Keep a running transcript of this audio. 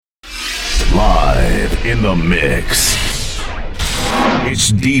In the mix,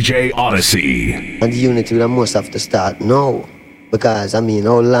 it's DJ Odyssey. And the unity we must have to start now. Because, how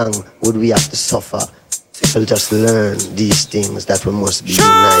long would we have to suffer? We'll just learn these things that we must be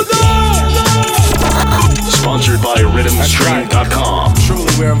united. Sponsored by RhythmStream.com.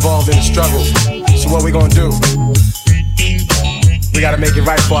 Truly, we're involved in the struggle. So what we gonna do? We gotta make it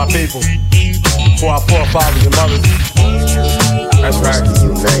right for our people, for our forefathers and mothers. That's right. We must be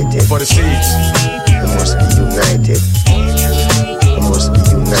united. For the seeds. We must be united. We must be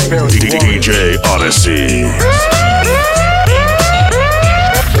united. DJ Odyssey.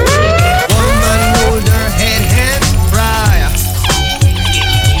 Woman hold her head and cry,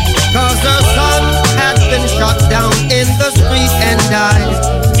 'cause her son has been shot down in the street and died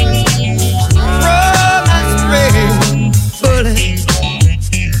from a stray bullet.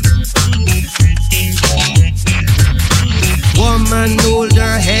 Woman hold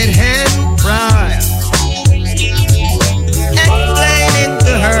her head and cry, explaining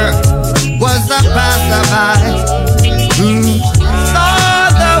to her was a passerby who saw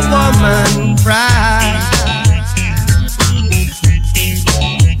the woman cry,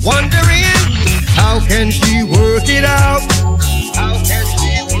 wondering how can she work it out.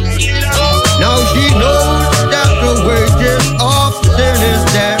 Now she knows that the wages of sin is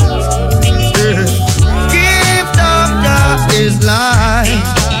death. Gift of God is life.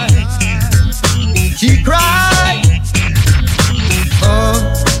 She cried, oh,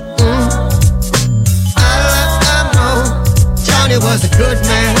 I know Johnny was a good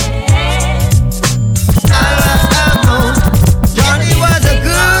man. I know Johnny was a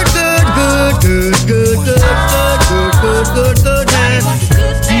good man.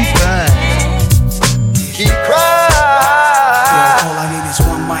 She cried. She cried. All I need is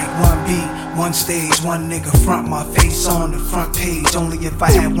one mic, one beat, one stage, one nigga front my face on the front page. Only if I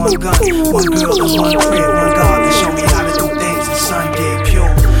had one gun, one girl and one crib, one God to show me how to do things. The sun get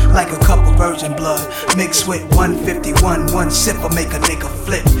pure like a cup of virgin blood mixed with 151. One sip will make a nigga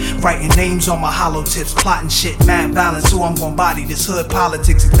flip. Writing names on my hollow tips, plotting shit, mad balance. Who I'm gon' body? This hood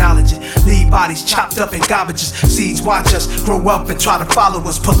politics, acknowledge it. Leave bodies chopped up in garbages. Seeds watch us grow up and try to follow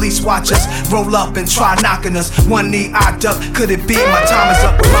us. Police watch us roll up and try knocking us. One knee I duck. Could it be my time is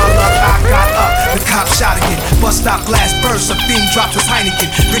up? With my luck I got up. The cop shot again. Bus stop glass burst. A fiend drops his Heineken.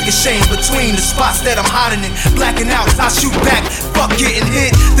 Ricocheting between the spots that I'm hiding in. Blacking out, I shoot back. Fuck getting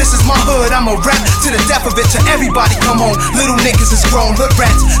hit. This is my hood. I'm a rap to the death of it. To everybody, come on. Little niggas is grown. Hood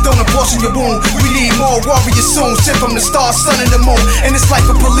rats. Don't abortion your wound. We need more warriors soon. Sent from the stars, sun, and the moon. And it's like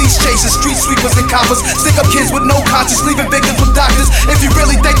a police chasing street sweepers and coppers. Stick up kids with no conscience, leaving victims with doctors. If you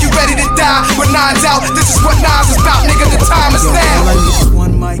really think you ready to die with nines out, this is what nines is about, nigga. The time is now. All I need is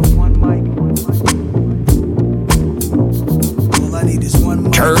one mic, one mic. All I need is one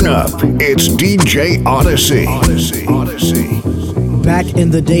mic. Turn up. It's DJ Odyssey. Odyssey. Back in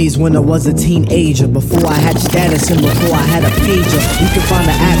the days when I was a teenager, before I had status and before I had a pager, you can find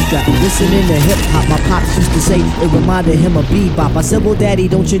the abstract. Listening to hip hop, my pops used to say it reminded him of bebop. I said, well, daddy,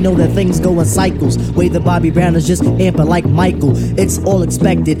 don't you know that things go in cycles? Way the Bobby Brown is just amping like Michael. It's all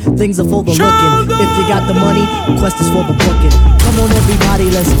expected, things are for the looking. If you got the money, request is for the booking. Come on, everybody,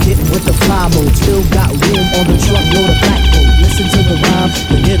 let's get with the fly mode. Still got room on the truckload of black gold. Listen to the rhyme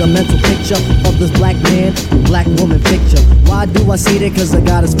and get a mental picture of this black man, black woman picture. Why do I say that? Cause I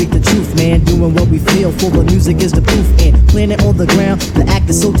gotta speak the truth, man. Doing what we feel for the music is the proof. And planet on the ground, the act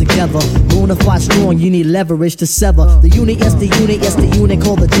is so together. Bonafide strong, you need leverage to sever. The unit, yes the unit, yes the unit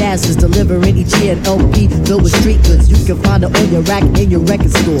called the Jazz is delivering each year an LP filled with street goods. You can find it on your rack in your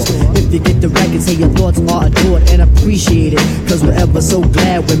record store. If you get the record, say your thoughts are adored and appreciated. Cause we're ever so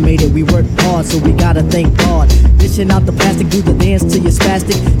glad we made it. We worked hard, so we gotta thank God. Dishing out the plastic, do the dance till you're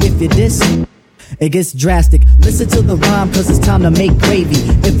spastic. If you diss, it gets drastic. Listen to the rhyme, cause it's time to make gravy.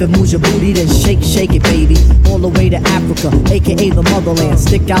 If it moves your booty, then shake, shake it, baby. All the way to Africa, aka the motherland.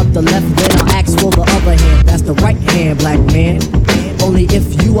 Stick out the left, then I'll ask for the other hand. That's the right hand, black man. Only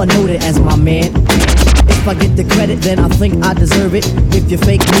if you are noted as my man. If I get the credit, then I think I deserve it. If you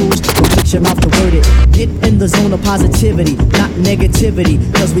fake news, don't put your mouth to word it. Get in the zone of positivity, not negativity.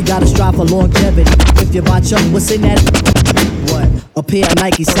 Cause we gotta strive for longevity. If you buy Chuck, what's in that? What? A pair of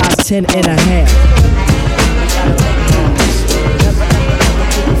Nike size 10 and a half.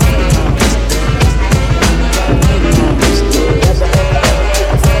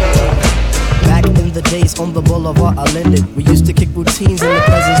 The days on the boulevard I landed. We used to kick routines and the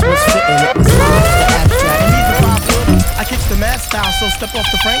presence was fitting. It was live, the abstract. And even I kicked the mad style, so step off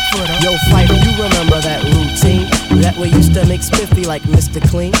the Frankfurter. Yo, fighter, you remember that routine? That way used to make spiffy like Mr.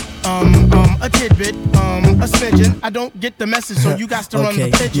 Clean. a tidbit, a smidgen. I don't get the message, so you got to run the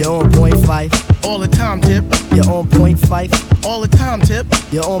pigeon. You're on point five. All the time, tip. You're on point five. All the time, tip.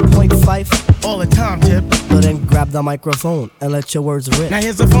 You're on point five. All the time, tip. So then grab the microphone and let your words rip. Now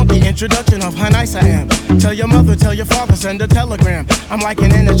here's a funky introduction of how nice I am. Tell your mother, tell your father, send a telegram. I'm like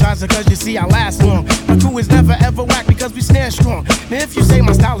an energizer cause you see I last long. My crew is never ever whack because we stand strong. Now if you say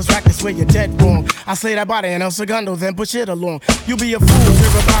my style is whack, that's where you're dead wrong. I slay that body in El Segundo, then push it along. You'll be a fool to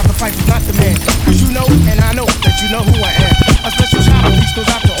revive the fight, not the man. Cause you know and I know that you know who I am. A special shout out piece goes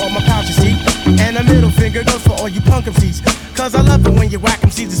out to all my pals, you see. And a middle finger goes for all you punk MCs. Cause I love it when you whack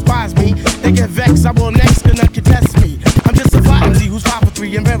MCs despise me. They get vexed, I will next, gonna contest me. I'm just a fly MC who's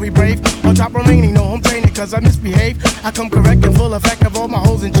 5'3" and very brave. On top remaining, no home training cause I misbehave. I come correct and full effect of all my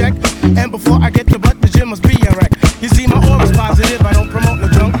holes in check. And before I get to butt, the gym must be a wreck. You see my aura's positive, I don't promote no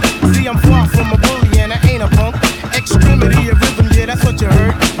junk. See I'm far from a bully and I ain't a punk. Extremity of rhythm, yeah that's what you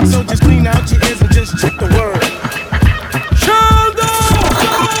heard. So just clean out your ears and just check the word.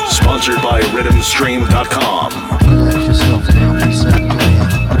 Sponsored by RhythmStream.com. Relax yourself, girl, please set to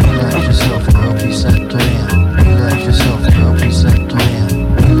Relax yourself, girl, please set to Relax yourself, girl, please set to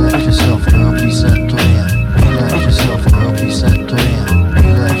Relax yourself, girl, please set to Relax yourself, girl, please set to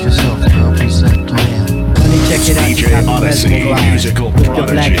Relax yourself, girl, please set to Check it out, DJ Odyssey, musical with your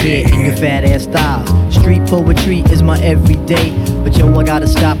black prodigy. beard and your fat ass style. Street poetry is my everyday. But yo, I gotta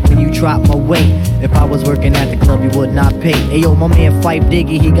stop when you drop my weight. If I was working at the club, you would not pay. Hey yo, my man Fife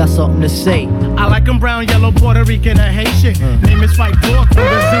Diggy, he got something to say. I like him brown, yellow, Puerto Rican, or Haitian. Name is Fife Dog from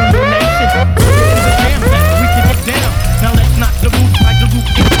the Zulu Nation. It's a jam that we can get down. Now let's knock the roof like the roof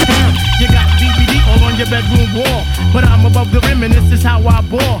in town. You got DVD all on your bedroom wall, but I'm above the rim and this is how I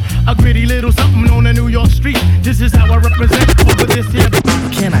ball. A gritty little something on a New York street. This is how I represent over this here.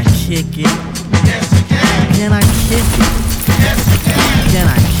 Can I kick it? Yes, you can. Can I kick it? Yes, you can. Can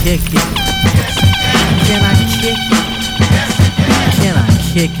I kick it? Yes, you can. Can I kick it? Yes, you can. Can I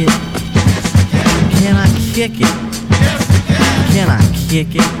kick it? Can I kick it? Yes, you can. Can I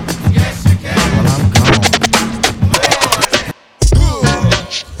kick it? Yes, you can. Well, I'm gone.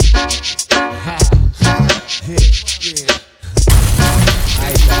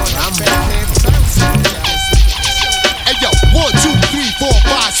 Hey yo, 1, 2, 3, 4,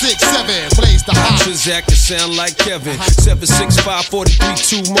 5, 6, 7. Blaze the hot. Transact to sound like Kevin.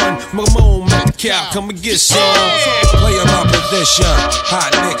 765-4321. Mamone at the cow. Come and get some. Player my position.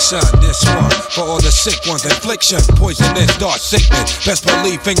 Hot Nixon. This one for all the sick ones. Infliction. Poisonous. Dark sickness. Best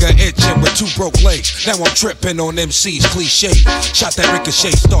believe finger itching with 2 broke legs. Now I'm tripping on MC's cliche. Shot that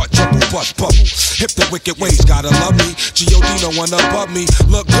ricochet. Start trouble. Bust bubble. Hip the wicked ways. Gotta love me. G.O.D. no one above me.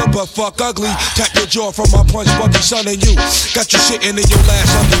 Look good but fuck ugly. Tap your jaw from my punch buggy. Son and you. Got you shitting in your last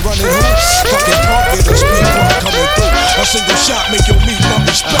ugly running who? Fucking punk with a speed bump coming through. A single shot make your meat lump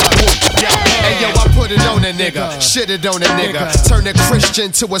respect. Hey yo, I put it on a nigga, shit it on a nigga. Turn a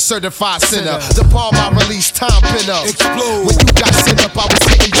Christian to a certified sinner. The palm I release, time pin up. Explode. When you got sent up, I was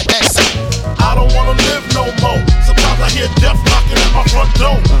hitting the exit. I don't wanna live no more. Sometimes I hear death knocking at my front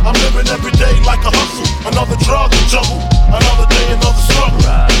door. I'm living every day like a hustle. Another drug juggle. Another day, another struggle.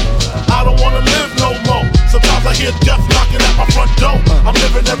 I don't wanna live no more. Sometimes I hear death knocking at my front door. I'm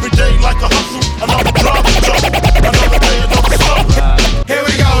living every day like a hustle. Another drug juggle. Another day, another struggle. Here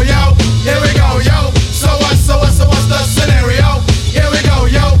we go, yo. Here we go, yo. So what's the scenario? Here we go,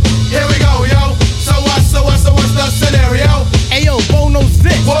 yo. Here we go, yo. So what's the scenario? Hey yo, Bo knows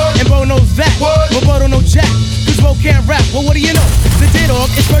this, and Bo knows that, but Bo don't know jack, cause Bo can't rap. Well, what do you know? The dead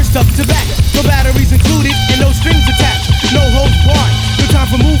dog is first up to back. No batteries included and no strings attached. No holds barred. No time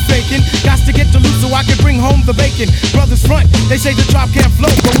for move faking. Got to get to loot so I can bring home the bacon. Brothers front, they say the drop can't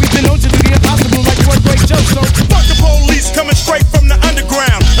float, but we've been known to do the impossible like one great joke. So Fuck the police coming straight from the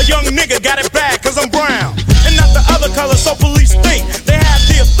underground. A young nigga got it bad cause I'm brown. And not the other color, so police think they have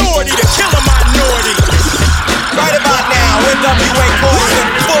the authority to kill a minority. Right about now, NWA court is in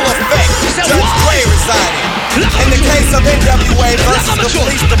full effect. Judge Clay residing. In the case of NWA versus the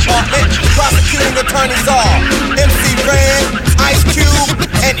police department, prosecuting attorneys are MC Ren, Ice Cube,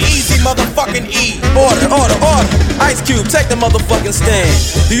 and Easy motherfucking E. Order. Ice Cube, take the motherfucking stand.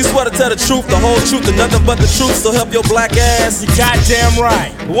 Do you swear to tell the truth, the whole truth, and nothing but the truth, so help your black ass? You goddamn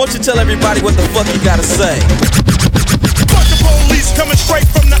right. But won't you tell everybody what the fuck you gotta say? Fuck the police coming straight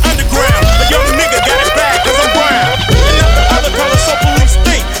from the underground. A young nigga got it bad cause I'm brown. And not the other color, so police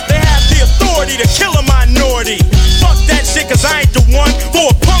think they have the authority to kill a minority. Fuck that shit cause I ain't the one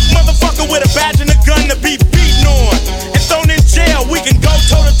for a punk motherfucker with a badge and a gun to be beaten on and thrown in jail. We can go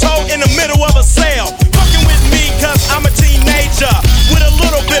toe to toe in the middle of a sale. Fucking with me cause I'm a teenager with a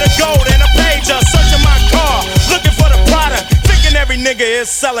little bit of gold and a pager. Searching my car, looking for the product, thinking every nigga is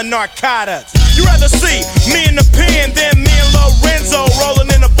selling narcotics. You rather see me in the pen than me and Lorenzo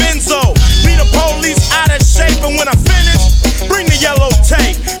rolling in a benzo. Be the police out of shape, and when I finish, bring the yellow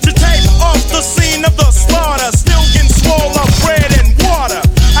tape to tape off the scene of the slaughter. Still getting swole up bread and water.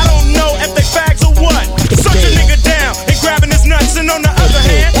 I don't know if they fags or what. Such a nigga down and grabbing his nuts, and on the other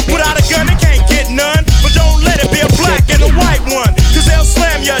hand, without a gun, they can't get none. But don't let it be a black and a white one, cause they'll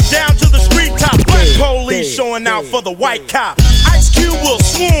slam you down to the street top. Black police showing out for the white cop. Ice Cube will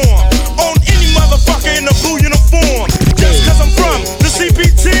swarm on any motherfucker in the blue uniform. Just cause I'm from the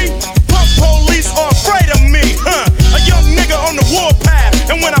CPT, punk police are afraid of me, huh? A young nigga on the warpath,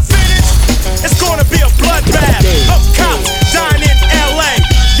 and when I finish, it's gonna be a bloodbath of cops dying in LA.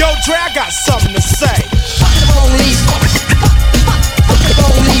 Yo, Dre, I got something to say. Fuck the police. Fuck the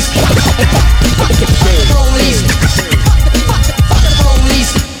police. Fuck the police. Fuck the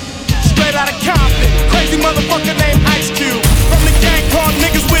police. Straight out of Compton, crazy motherfucker named Ice Cube. From the gang called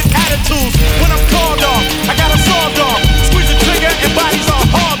niggas with attitudes. When I'm called off, I got a sawed off. Squeeze the trigger and bodies are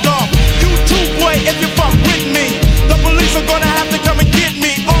hauled off. You too, boy, if you fuck with me, the police are gonna have to come and get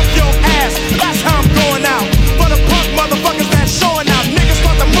me off your ass. That's how I'm going out. For the punk motherfuckers that's showing out, niggas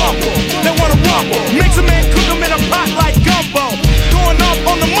start to mumble, they wanna rumble. Mix 'em and cook 'em in a pot like gumbo. Going off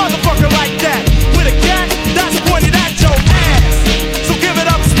on the motherfucker like that. With a gat that's pointed at your ass. So give it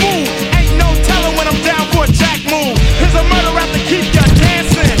up smooth. Ain't no telling when I'm down for a jack move. Here's a murder rap to keep ya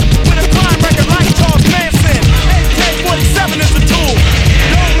dancing. With a crime record like Charles Manson. AK-47 is the tool.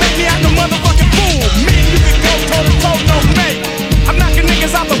 Don't make me act a motherfucking fool. Me and you can go toe to toe, no mate. I'm knocking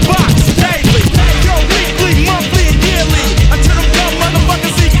niggas out the box daily. Yo, weekly, monthly, and yearly. Until them dumb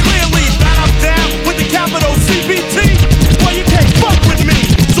motherfuckers see clearly that I'm down with the capital CBT. Well, you can't fuck with me.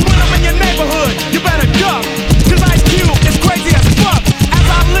 So when I'm in your neighborhood, you better duck. Cause Ice Cube is crazy as fuck. As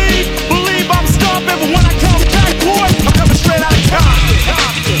I leave, believe I'm stomping. But when I come back, boy, I'm coming straight out of Compton.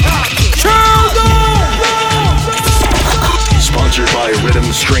 Sponsored by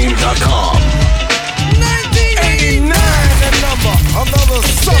RhythmStream.com. 89, the number, another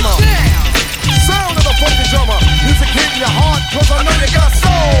summer. Sound of the funky drummer. Music hitting your heart, cause I know you got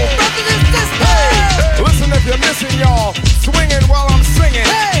soul. Hey, listen if you're missing, y'all. Swinging while I'm singing.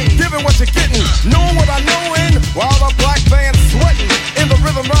 Giving what you're getting. Knowing what I know in. While the black band's sweating. In the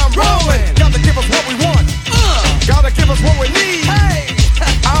rhythm I'm rolling. Gotta give us what we want. Gotta give us what we need.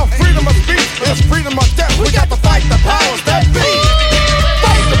 Our freedom of speech is freedom of death. We got to fight the powers that be.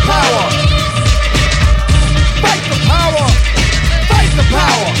 Fight the power. Fight the power. Fight the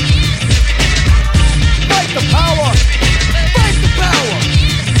power. Fight the power. Fight the power.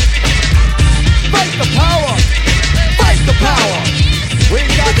 Fight the power. Fight the power. We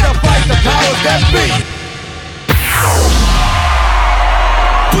got to fight the powers that be.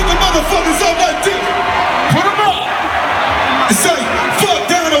 Put the motherfuckers on that dick. Put them up. And say, fuck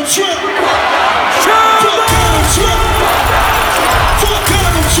Donald Trump. Fuck Donald Trump. Fuck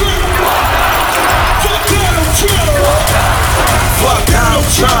Donald Trump. Fuck Donald Trump. Fuck Donald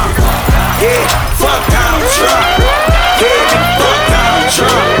Trump. Yeah, fuck Donald Trump. Yeah, fuck Donald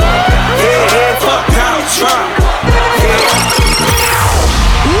Trump. Yeah, fuck Donald Trump. Yeah.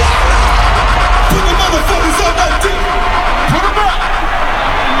 Put the motherfuckers on that dick. Put them up.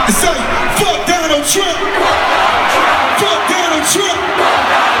 And say, fuck Donald Trump. Fuck Donald Trump.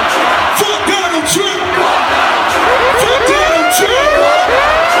 Fuck Donald Trump. Fuck Donald Trump.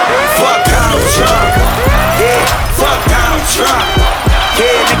 Fuck Donald Trump. Yeah, fuck Donald Trump.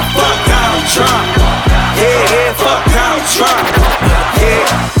 Yeah, nigga, fuck Donald Trump. Yeah, fuck Donald Trump. Yeah.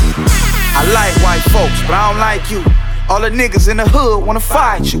 I like white folks, but I don't like you. All the niggas in the hood wanna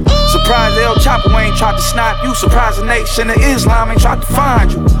fight you. Surprised El Chapo ain't tried to snipe you. Surprised the nation of Islam ain't tried to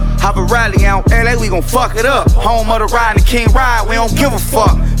find you. Have a rally out LA, we gon' fuck it up. Home of the ride and the king ride, we don't give a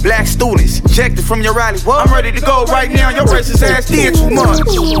fuck. Black students, ejected from your rally. What? I'm ready to go right now, your racist ass did too much.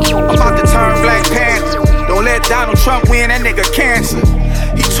 I'm about to turn Black Panther. Don't let Donald Trump win, that nigga cancer.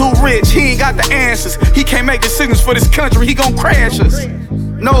 He too rich, he ain't got the answers. He can't make decisions for this country, he gon' crash us.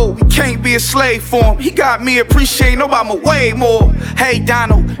 No, we can't be a slave for him. He got me appreciating Obama way more. Hey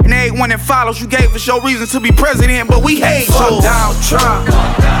Donald, and everyone that follows, you gave us your reason to be president, but we hate you. Fuck Donald Trump.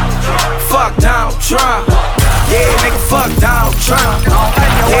 Fuck Donald Trump. Yeah, nigga, fuck Donald Trump.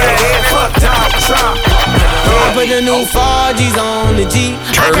 Yeah, fuck Donald Trump. I put the new 4Gs on the G.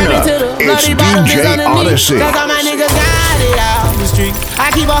 Turn up, it's DJ Odyssey. Cause all my niggas got it out the street. I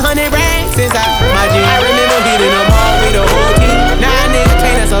keep 100 racks inside my jeans. I remember hitting them all with the whole team. Now niggas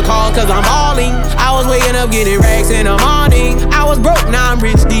can't answer calls cause I'm balling. I waking up getting racks in the morning. I was broke, now I'm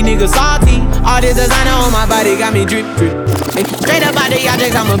rich, these niggas salty. All this designer on on my body got me drip, drip. Hey, straight up out the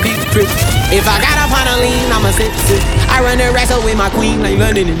objects, I'm a big trip. If I got up on a lean, I'm a sip, sip. I run the racks up with my queen like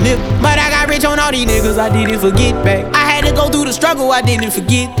London and Nip. But I got rich on all these niggas, I didn't forget back. I had to go through the struggle, I didn't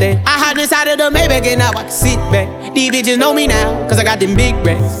forget that. I hopped inside of the Maybach and now I can sit back. These bitches know me now, cause I got them big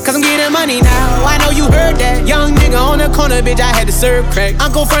racks. Cause I'm getting money now, I know you heard that. Young nigga on the corner, bitch, I had to serve crack.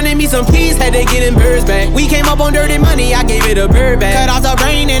 Uncle fronted me some peas, had to get them birds back. We came up on dirty money, I gave it a bird back. Cut off the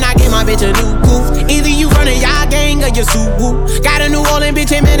brain and I gave my bitch a new goof. Either you running y'all gang or you Subaru. Got a New Orleans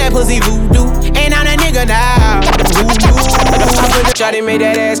bitch, and man, that pussy voodoo. And I'm that nigga now. Shawty made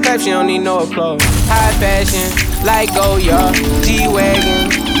that ass clap, she don't need no applause. High fashion, like Goya,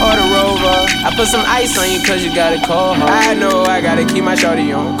 G-Wagon, or the Rover. I put some ice on you cause you got it cold. I know I gotta keep my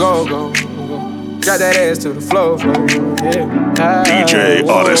shawty on go, go, go. Drop that ass to the floor, yeah. DJ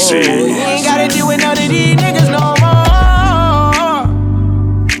Odyssey. You ain't gotta deal with none of these niggas no more.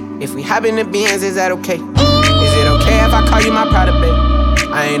 If we hop in the Benz, is that okay? Is it okay if I call you my pride, babe?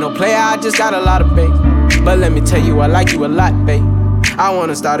 I ain't no player, I just got a lot of babe. But let me tell you, I like you a lot, babe. I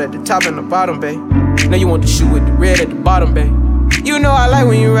wanna start at the top and the bottom, babe. Now you want the shoe with the red at the bottom, babe. You know I like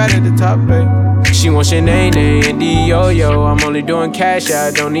when you right at the top, babe. She wants your name and D-Yo-Yo. I'm only doing cash,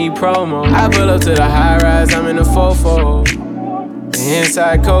 I don't need promo. I pull up to the high rise, I'm in the 4-4.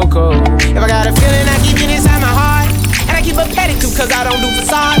 Inside Coco. If I got a feeling, I keep it inside my heart. And I keep a pedicure cause I don't do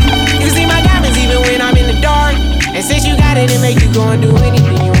facade. You can see my diamonds even when I'm in the dark. And since you got it, it make you go and do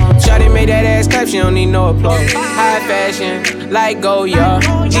anything you want. Shawty made that ass clap, she don't need no applause. High fashion, like Goya,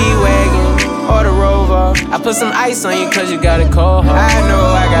 G-Wagon, or the Rover. I put some ice on you cause you got it cold. I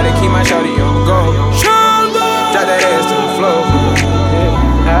know I gotta keep my shawty on go. Drop that ass to the floor.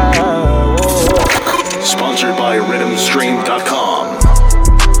 Sponsored by RhythmStream.com.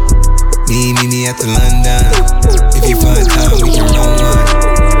 Me at the London. If you find time, we can run one.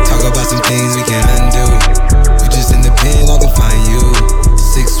 Talk about some things we can undo. You just in the pen, I can find you.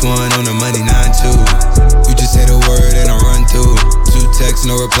 6'1" on the money, 9'2". You just say the word and I run through. 2 texts,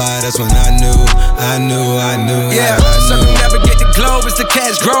 no reply, that's when I knew. Yeah, some never get the glow as the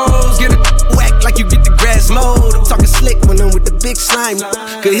cash grows. Get a whack like you get the grass mowed. I'm talking slick when I'm with the big slime.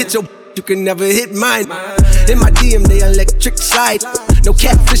 Could hit your, you can never hit mine. In my DM, they electric slide. No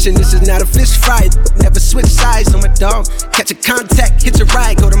catfishing, this is not a fish fry. Never switch sides on my dog. Catch a contact, hit your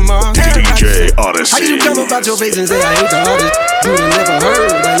ride, go tomorrow. DJ Odyssey. How you come about your face and say I hate the artist? Dude, I never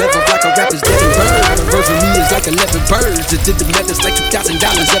heard. I never like a rapper's dead and bird. A verse for me is like 11 birds. It did the methods like $2,000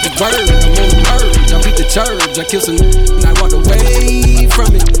 every word. I'm on the merge, I beat the church. I kill some and I walked away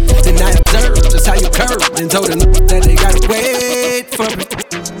from it. Then I observed just how you curved and told them that they gotta wait for it.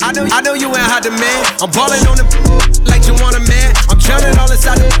 I know you ain't hot demand. I'm ballin' on the like you want a man. I'm drowning all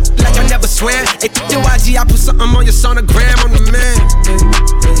inside the like I never swam. Hey, your IG, I put something on your sonogram. I'm the man.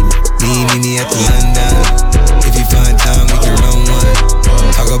 Me at the London. If you find time, we can run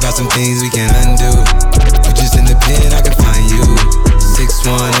one. Talk about some things we can undo. You just in the pen, I can find you. 6'1"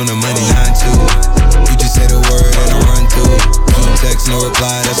 on the money, 9'2". You just say the word and I run through. 2 texts, no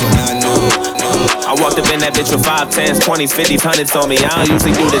reply, that's when I knew. I walked up in that bitch with 5, 10s, 20s, 50s, 100s on me. I don't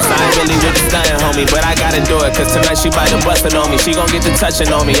usually do this, I ain't really with the stunning, homie. But I gotta do it, cause tonight she bout to bust it on me. She gon' get to touching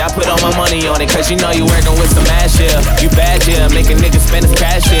on me. I put all my money on it, cause you know you working with some ass here. You bad, yeah, making niggas spend his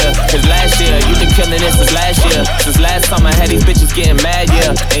cash here. Cause last year, you been killing this since last year. Since last summer, I had these bitches getting mad,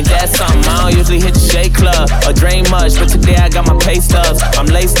 yeah. Ain't that something? I don't usually hit the shade club or drink much, but today I got my pay stubs.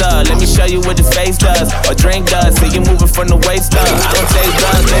 I'm laced up, let me show you what this face does. Or drink does, so you moving from the waist up. I don't take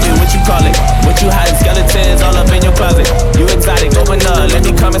drugs, baby, what you call it? What you hiding? Skeletons all up in your closet. You exotic, open up, let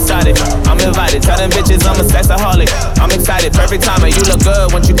me come inside it. I'm invited, tell them bitches I'm a sexaholic. I'm excited, perfect timing, you look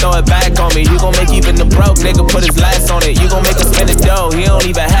good once you throw it back on me. You gon' make even the broke nigga put his last on it. You gon' make him spend the dough, he don't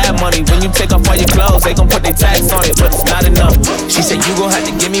even have money. When you take off all your clothes, they gon' put their tax on it, but it's not enough. She said you gon' have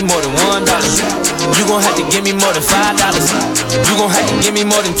to give me more than $1. You gon' have to give me more than $5. You gon' have to give me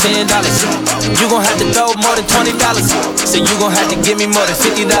more than $10. You gon' have to throw more than $20. So you gon' have to give me more than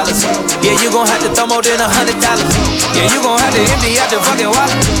 $50. Yeah, you gon' have to throw more than $100. Yeah, you gon' have to empty out your fucking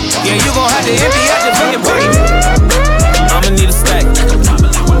wallet. Yeah, you gon' have to empty out your fucking pocket. I'ma need a stack.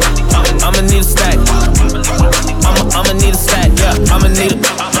 I'ma need a stack. I'ma need a stack. Yeah, I'ma need a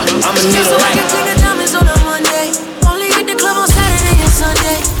rack. Diamonds on a Monday. Only hit the club on Saturday and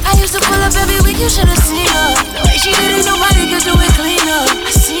Sunday. I used to pull up every week, you should've seen her. The way she did it, nobody could do it cleaner.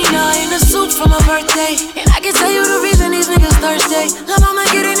 I seen her in a suit for my birthday, and I can tell you the reason these niggas thirsty. Lil' mama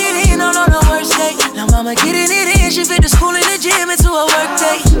getting it in on the worst day. Lil' mama getting it in, she fit the school and the gym into a work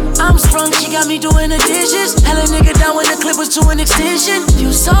day. I'm sprung, she got me doing the dishes. Hella nigga down when the clip was to an extension.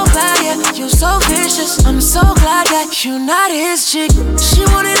 You so bad, yeah, you so vicious. I'm so glad that you not his chick. She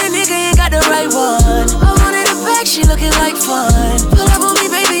wanted a nigga, ain't got the right one. looking like fun. Pull up on me,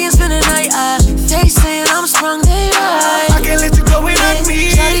 baby, and spend the night. They saying I'm sprung, they right. I can't let you go without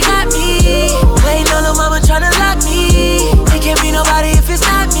me. Shawty got me. Waiting on the mama tryna lock me. It can't be nobody if it's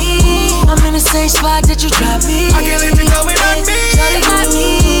not me. I'm in the same spot that you dropped me. I can't let you go without me. Shawty got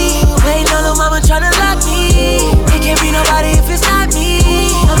me. Waiting on the mama tryna lock me. It can't be nobody if it's not me.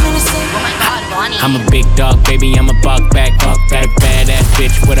 I'm in the same. Oh my God, Bonnie. I'm a big dog, baby, I'm a buck back. Badass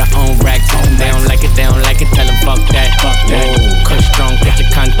bitch with her own racks. They don't like it, tell them fuck that. Kush strong, get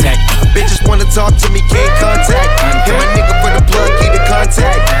your contact. Bitches wanna talk to me, can't contact. Hit my nigga for the plug, keep the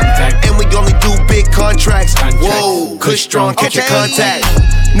contact. And we only do big contracts. Whoa, Kush strong, catch your contact.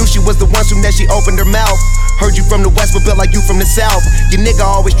 Knew she was the one soon as she opened her mouth. Heard you from the west, but built like you from the south. Your nigga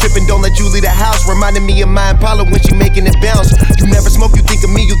always tripping, don't let you leave the house. Reminding me of my Impala when she making it bounce. You never smoke, you think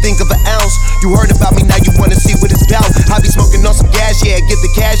of me, you think of an ounce. You heard about me, now you wanna see what it's about. I be smoking on some gas, yeah, get the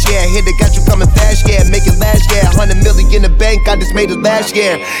cash, yeah. Hit it, got you coming fast, yeah, make it last, yeah. 100 million in the bank, I just made it last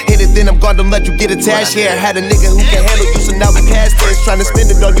year. Hit it, then I'm gone, don't let you get attached, yeah. Had a nigga who can handle you, so now we past this. Tryna spend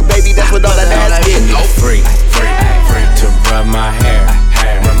it on you, baby, that's what all that ass is. Free to rub my hair.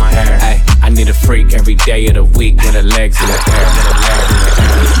 Ay, I need a freak every day of the week with her legs in the air.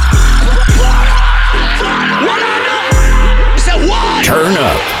 Turn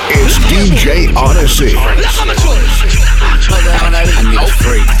up. It's DJ Odyssey. I need a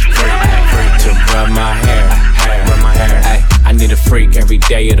freak to rub my hair. Ay, I need a freak every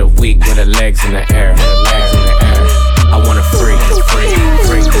day of the week with her legs in the air. I want a freak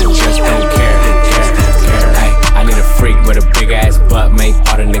who just don't care. I need a freak with a big ass butt, make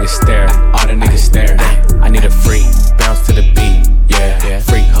all the niggas stare. I need a freak, bounce to the beat, yeah.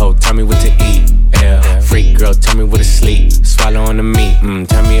 Freak hoe, tell me what to eat, yeah. Freak girl, tell me what to sleep. Swallow on the meat,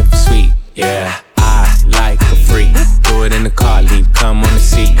 tell me if it's sweet, yeah. I like a freak, do it in the car, leave cum on the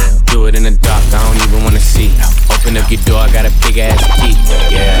seat. Do it in the dark, I don't even wanna see. Open up your door, I got a big ass key,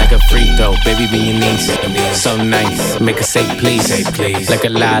 yeah. Like a freak though, baby be your niece. So nice, make her say please. Like a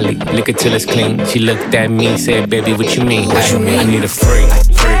lolly, lick it till it's clean. She looked at me, said baby what you mean? I need a freak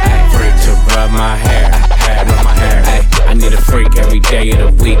to rub my hair. Ay, I need a freak every day of the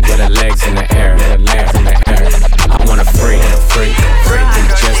week with her legs in the air. I want a freak who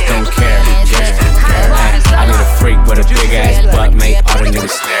just don't care. Ay, I need a freak with a big ass butt, make all the niggas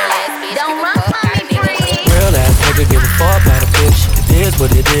stare. Real ass nigga give a fuck about a bitch. It is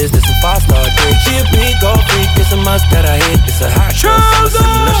what it is, this a 5-star dick. She a big old freak, it's a must that I hit. It's a hot girl summer, so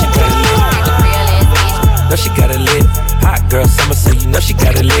you know she got it lit. Know she got it lit. Hot girl summer, so you know she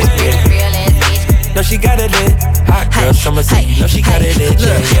got it lit, yeah. Know she got it lit. Hot girl summer, so you know she got it lit,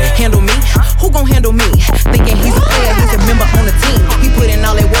 yeah. Handle me? Who gon' handle me? Thinking he's a player, he's a member on the team. He put in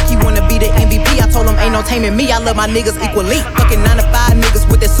all that work, he wanna be the MVP. I told him ain't no taming me, I love my niggas equally. Fucking 9 to 5 niggas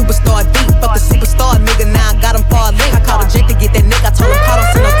with that superstar beat. Fuck the superstar nigga, now I got him far link. I called a Jake to get that nigga, I told him call, don't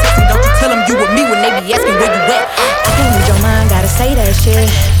send no text. And don't you tell him you with me when they be asking where you at. I can't read your mind, gotta say that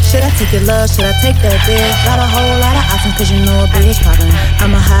shit. Should I take your love, should I take that bitch? Got a whole lot of options cause you know a bitch poppin'.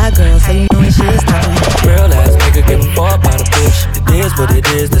 I'm a high girl, so you know when she is talking. Real ass nigga give a fuck about a bitch. It is what it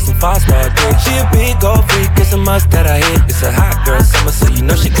is, this some 5-star dick. She a big old freak, it's a must that I hit. It's a hot girl summer, so you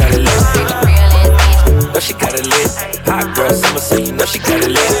know she got it lit. Know she got it lit. Hot girl summer, so you know she got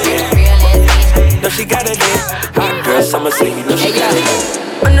it lit, yeah. Know she got it lit. Hot girl summer, so you know she got it lit.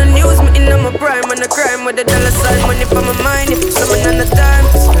 On the news, me in my prime, on the crime with the dollar sign, money for my mind. If it's someone on the time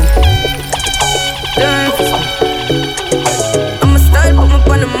for spend, I'm a style, put me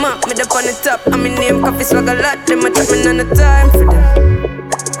on the map, me up on the top. I'm in name, coffee swag a lot, them a chat me on the time for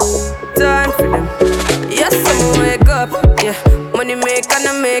them. Yes, I'ma wake up, yeah. Money make and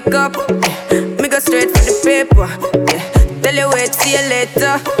I make up, yeah. Me go straight for the paper, yeah. Tell you wait, see you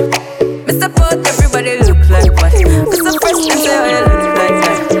later. Me support everybody look like what? Me so fresh and say how you look like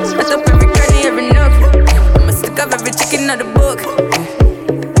that. I top every cranny, every nook. I'ma stick up every chicken out the book.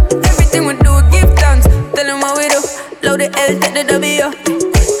 Everything we do, give thanks. Tell them what we do. Load the L, take the W.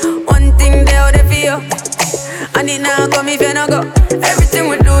 One thing they out there for you. I need now come if you no go. Everything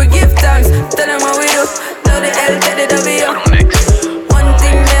we do, give thanks. Tell them what we do. Load the L, take the W. One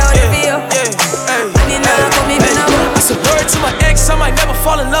thing they out there for you. I need now come if you no go. It's a word to my ex, I might never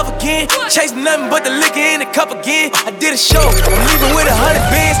fall in love again. Chasing nothing but the liquor in the cup again. I did a show, I'm leaving with 100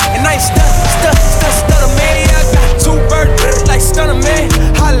 bands. And I ain't stunner, man. Yeah, I got 2 birds, like stunner, man.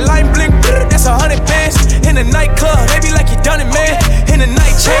 Hotline blink, that's 100 bands. In the nightclub, they be like you done it, man. In the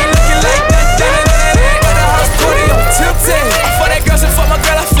night chain, looking like that. Got the house 40 on tilted. For that girl, and for my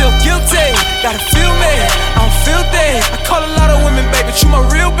girl, I feel guilty. Gotta feel me, I'm filthy. I call a lot of women, baby, but you my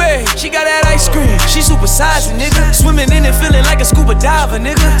real babe. She got that ice cream, she super sizing, nigga. Swimming in it, feeling like a scuba diver. a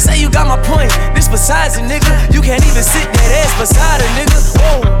nigga. Say you got my point, this besides a nigga. You can't even sit that ass beside a nigga.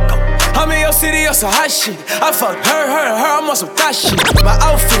 Whoa. I'm in your city on some hot shit. I fuck her, I'm on some thot shit. My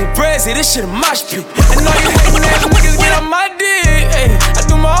outfit brazy, this shit a mosh pit. And all you hatin' ass niggas get on my dick. Ay, I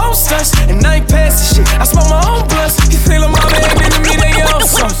do my own stunts, and I ain't pass the shit. I smoke my own blunts. You feel my man into me, they your own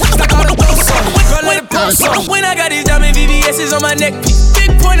song. Stack all the ghosts on, girl, let it bounce on. When I got these diamond VVS's on my neck piece,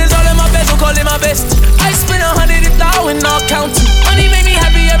 big pointers all in my best, don't call it my best. I spend 100,000 all counting. Money make me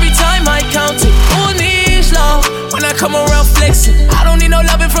happy every time I count it. Who needs love when I come around flexing? I don't need no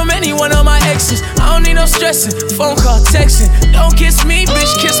loving from anyone of my exes. I don't need no stressing, phone call, texting. Don't kiss me,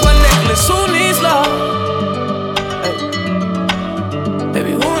 bitch, kiss my necklace. Who needs love? Hey.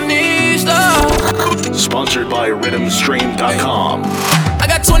 Baby, who needs love? Sponsored by RhythmStream.com. I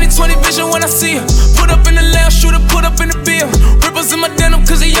got 20/20 vision when I see her. Put up in the lounge, shoot her, put up in the bill. Ripples in my denim,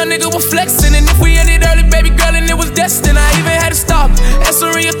 cause a young nigga was flexing. And if we ended early, baby girl, and it was destined, I even had to stop,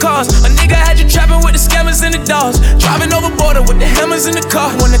 answering your calls. A nigga had you trapping with the scammers and the dogs. Driving over border with the hammers in the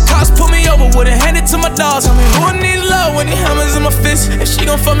car. When the cops pull me over, wouldn't hand it to my dogs. I mean, who needs love when the hammers in my fist? If she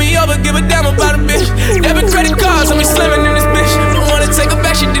gon' fuck me over, give a damn about a bitch. Debit credit cards, I be slamming in this bitch. Don't wanna take her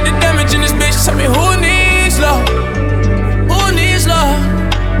back, she did the damage in this bitch. Tell me who needs love? Who needs love?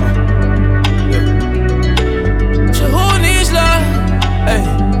 Hey.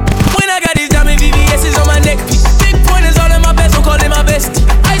 When I got these diamond VVS's on my neck piece, big pointers all in my best, don't call it my best.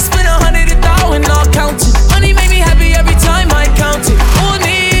 I spend 100,000 all counting. Money make me happy every time I count it. Who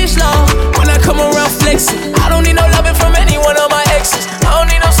needs love when I come around flexing? I don't need no loving from anyone of my exes. I don't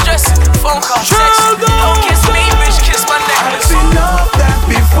need no stressing, phone call, texting. Don't kiss me, bitch, kiss my necklace. I've seen enough that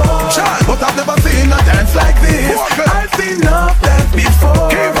before, but I've never seen a dance like this. I've seen enough that before,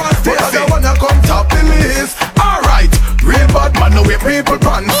 but I don't wanna come top the list. Alright, real bad man, no way people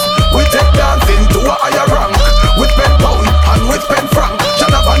pants. We take dancing to a higher rank. We spend pound and we spend franc.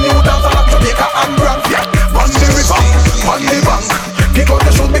 Shut up a new dance like Jamaica and Bronx. Yeah, on the river, on the bank. Kick out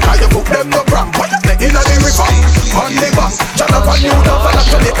the shoes because you put them no brand. But the inner the river, on the bank. Shut up a new dance like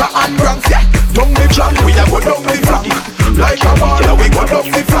Jamaica and Bronx. Yeah, down the flank, we a go down the flank. Like a baller, we go down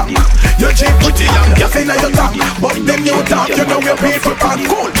the flank. You're cheap, pretty young, gas in your tank. But them you talk, you know your people can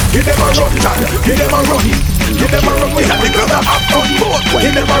cool. Give them a run, John, give them a run. Give them a run, we a nigga that have fun.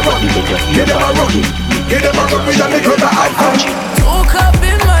 Give them a run, give them a run. Give them a run, we a nigga that have fun. Two cup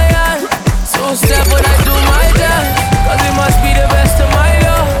in my hand, two step when I do my dance. Cause it must be the best of my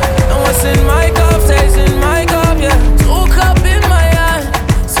love. And what's in my cup stays in my cup, yeah. Two cup in my hand,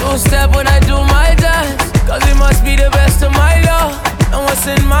 two step when I do my dance. Cause it must be the best of my love. And what's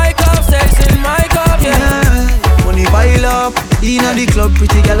in my cup stays in my cup, yeah. Money pile up, inna the club,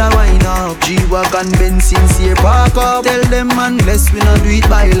 pretty girl a wine up. G-Wagon, Benz, sincere park up. Tell them man, bless we not do it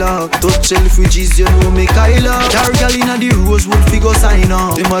by luck. Touch shelf ridges, you know me Kyle up. Car girl inna the Rosewood, figure sign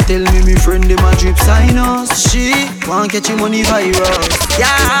up. Them a tell me friend, them a drip sign us. She want catch your money virus.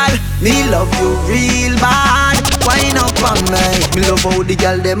 Y'all, me love you real bad. Wine up on me. Me love how the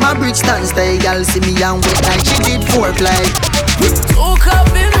girl them a bridge stand stay. Girl see me and wet like she did fork like. Two cup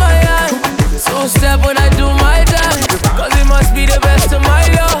in my hand, two step when I do my dance. Cause it must be the best of my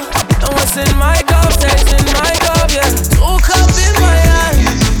love. And what's in my cup stays in my cup, yeah. Two cup in my hand,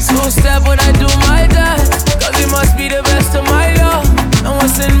 two step when I do my dance. Cause it must be the best of my love. And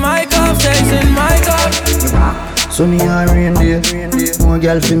what's in my cup stays in my cup. Sunny and rain day, more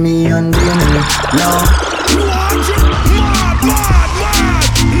girl for me and me. No.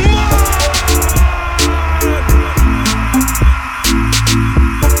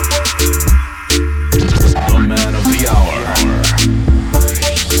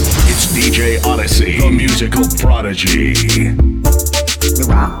 Odyssey, the musical prodigy.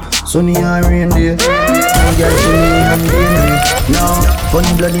 Sunny and rain day, no girl for me and me. No,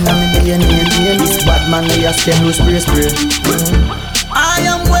 funny blood in me DNA. This bad man we a scam no spray. I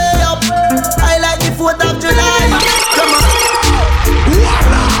am way up. I like the 4th of July. Come on.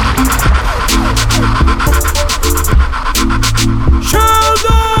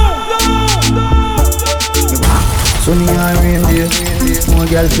 Sunny and rain day, more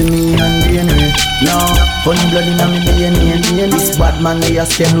girl for me and DNA. No, funny blood in me DNA. This bad man we a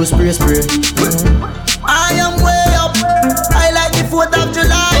scam no spray. I am way up. I like the 4th of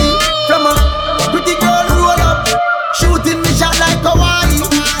July. From a pretty girl roll up, shooting me shot like Hawaii.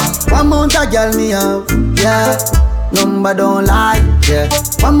 One mount a girl me have, yeah. Number don't lie, yeah.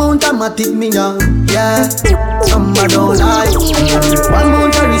 One mount a matic me young, yeah. Number don't lie. One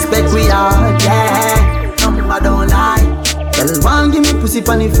mount a respect we are, yeah. Number don't lie. Girl, one give me pussy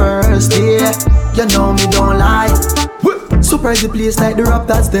for the first day. You know me don't lie. Surprise the place like the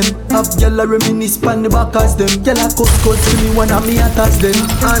Raptors them. Have gyal a reminisce pon the backers them. Gyal a cut see me one of me attacks them.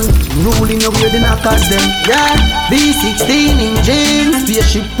 And rolling your way the knockers them. Yeah, B16 in jeans,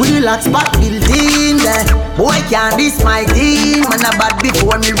 spaceship with relax back built in there. Boy can't diss my team. Man a bad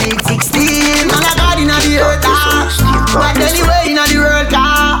before me reach 16. Man a god inna the earth but anyway inna the world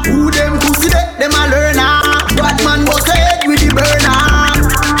car. Who them pussy they? Them a learner. Bad man bust a head with the burner.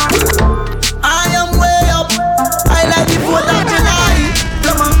 I am way up. I like the foot of the night.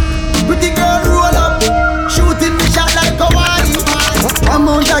 Come on, pretty girl roll up, shooting me shot like Hawaii.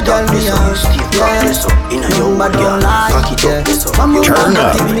 Amount of girl me house, yeah. Number don't lie, yeah. Turn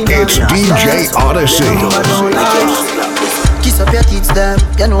up, it's DJ Odyssey. Kiss up your tits them,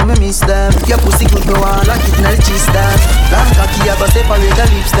 you know me miss them. Your pussy good go on like it nell cheese them. Long cocky I go separate the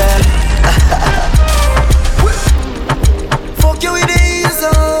lips them. Fuck you with the ease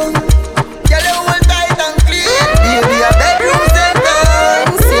on. Girl you hold tight and clean. Baby a bedroom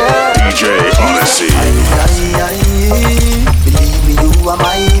sentence, yeah. DJ Odyssey. Believe me you are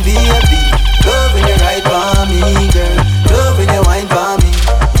my baby. Loving you right for me girl. Loving you wine for me.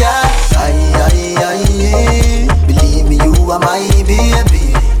 Yeah. Believe me you are my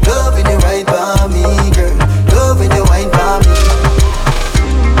baby. Loving you right for me girl. Loving you wine for me.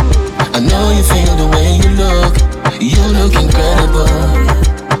 I know you feel the way you look. You look incredible.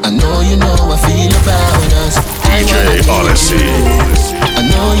 I know you know I feel about us. DJ Odyssey. I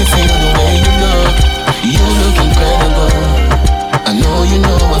know you feel the way you look. You look incredible. I know you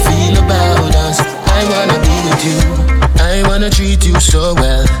know I feel about us. I wanna be with you. I wanna treat you so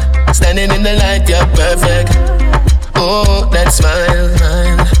well. Standing in the light, you're perfect. Oh, that smile,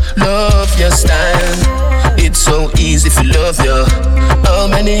 love your style. It's so easy to love you. How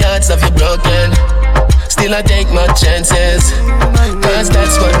many hearts have you broken? Still I take my chances, cause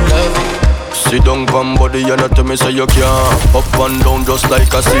that's what love is. Sit down from body and tell me say you can't. Up and down just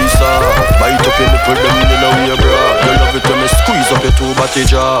like a seesaw. Bite up your nipple them in a way bra. You love it when me squeeze up your two body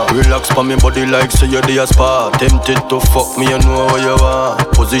jaw. Relax for me body like say you're the spa. Tempted to fuck me, you know what you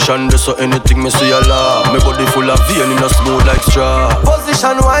want. Position this so anything me see a laugh. Me body full of vein in a smooth like straw.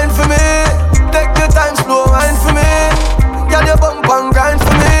 Position wine for me. Take your time slow wine for me. Get your bump and grind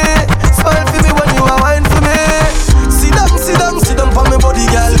for me. Smile for me when you are wine for me. Sit down for me body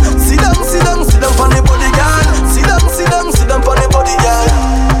girl. Sit down for me body girl. Sit down for me body girl.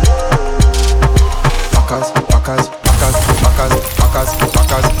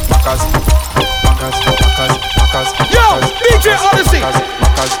 Backers. Yo, DJ Odyssey.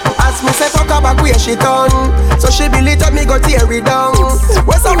 As me say fuck her back where she done. So she be lit up me go tear it down.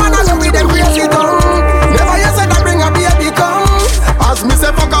 When someone a go with them crazy tongue. Never you said that bring a baby come. As me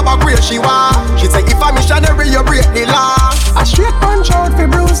say fuck her back where she want. She say if a missionary you break the law. A straight punch out fi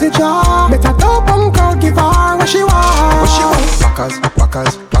bruise the jaw. Better top punk out give her what she want. Backers.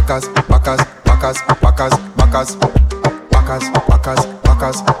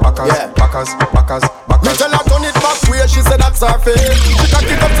 Me tell her turn it back where she said that's her fate. She cock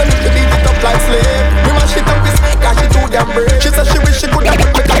it up, send me to beat it up like slave. Me mash it up with snake cause she too damn brave. She said she wish she could have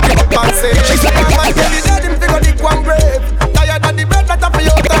put me cock it up and say. She said I might get it dead, him figure dick one grave. Tired of the bread, not up for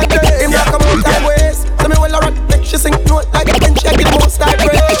your time day. Him like a mountain waste. So me well around, make she sing note like a bench, I get most like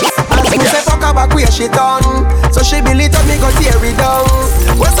praise. As me say fuck her back where she done. So she be lit up, me go tear it down.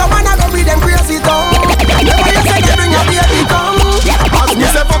 When someone a go with them crazy tongue. Never you say they bring a baby come. As me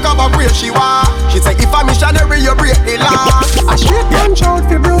say fuck her back where she want. She say if a missionary you break the law. A straight punch out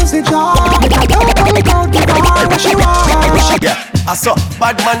fi bruise the jaw. Make a dog come out give her what she want. Yeah, I saw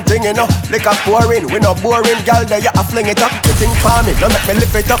bad man thing you know. Liquor pouring, we no boring. Girl there you a fling it up. You think for me, don't make me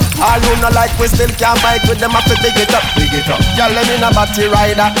lift it up. All who no like we still can't bite with them. I fi dig it up. Girl let me no batty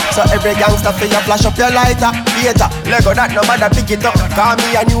rider. So every gangster fi you flash up your lighter. Later, Lego that no matter pick it up. Call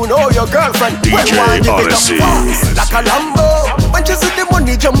me and you know your girlfriend. DJ Odyssey. Like a Lambo. When she see the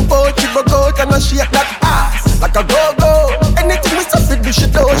money jump out, she broke out and shake that ass like a go-go. Anything we suffer do she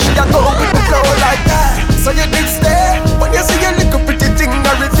do, she a go with the flow like that. So you did stay. When you see a little pretty thing,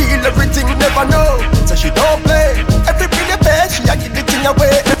 I reveal everything, never know. So she don't play. Every pretty pay, she a give the thing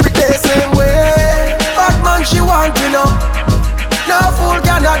away. Every day same way. Bad man she want you know. No fool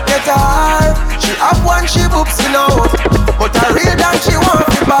cannot get her. She have one, she books you know. But I real and she want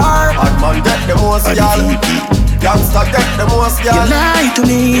the bar. Bad man get the most y'all. Youngster get the most girl. You lie to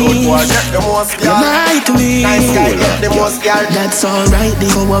me. Good boy get the most girl. You lie to me. Nice guy get the most girl. That's alright,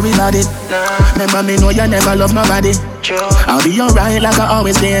 don't worry about it. Remember me know you never love nobody. I'll be alright like I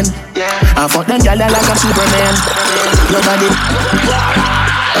always been. I fuck them gyal like I'm Superman. Your body,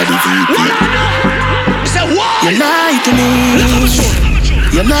 body VP. You lie to me.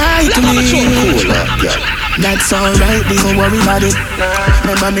 You like me. That's alright, don't worry about it.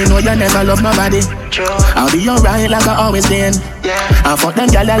 Remember me know you never love nobody. I'll be alright like I always been. I fuck them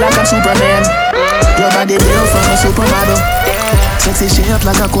gyal like I'm Superman. Your body built from a supermodel. Sexy shape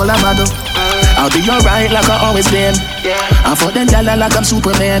like a cola model. I'll be alright like I always been. I fuck them gyal like I'm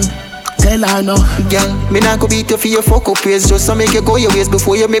Superman. Tell her no. Girl, me not go beat you for your fuck up ways. Just to make you go your ways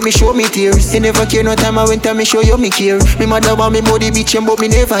before you make me show me tears. You never care no time I went and me show you me care. Me mother want me body bitchin' but me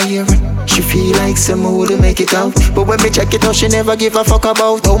never hear. She feel like someone wouldn't make it out. But when me check it out, she never give a fuck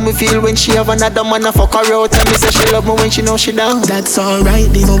about how me feel when she have another man a fuck her out. And me say she love me when she know she down. That's alright,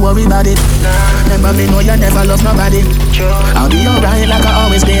 don't worry about it. Remember me know you never love nobody. I'll be alright like I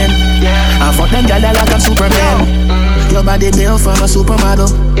always been. I fuck them gyal like I'm Superman. Your body built from a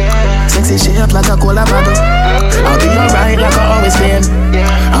supermodel. Sexy shape like a cola bottle. I'll be alright like I always been.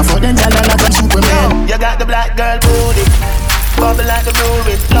 I fuck them gyal like I'm Superman. You got the black girl booty, bubble like the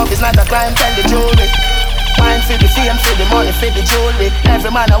brewery. Love is not a crime, tell the jury. Wine for the fame, for the money, for the jewelry.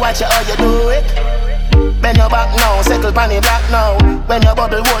 Every man I watch you how you do it. Bend your back now, settle pan the black now. When your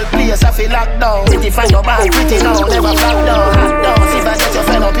bubble whole place I feel locked down. Pretty find your band pretty now, never flop down. Hot down, see if I set your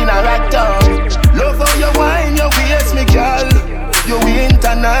friend up in a rack down. Love how you wine, your waist me girl. You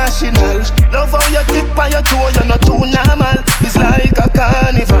international. Love how you tip on your toe, you're not too normal. It's like a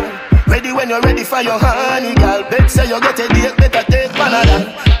carnival. Ready when you're ready for your honey, girl. Bet say you get a date, better take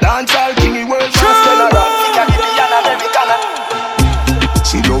Panadol. Dance all king, world class general. Caribbean, American.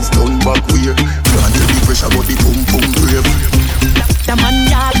 She love turn back way. Can't tell the pressure but the pum pum brave. The man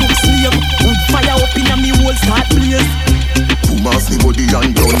yard look slave. Wood fire up in a me whole start blaze. Boom off me body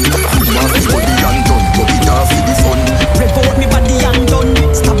and done. Boom off me body and done. But it off for the fun. Rev out me body and done.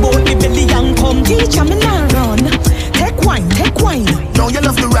 Stab out me belly and come. Teacher me now run. Take wine, take wine. Now you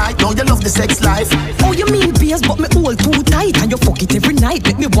love the ride, now you love the sex life. Oh, you mean beers, but me hold too tight. And you fuck it every night,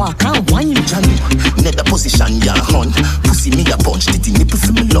 let me walk and wine. Johnny, nether position, ya hunt. Pussy me a punch, the nipple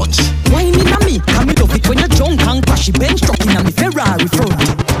for me lunch. Wine in a me, can me love it when you drunk and crashy bench truck in a me Ferrari front.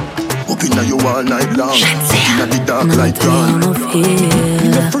 Up inna you all night long. Inna the dark light gone.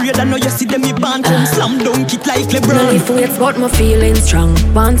 I'm afraid I know you see them, me band come slam dunk it like LeBron. No life waits but my feelings strong.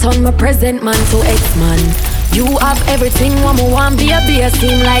 Want on my present man to ex-man. You have everything, one more one be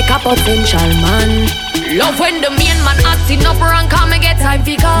seem like a potential man. Love when the main man acting up wrong, come and get time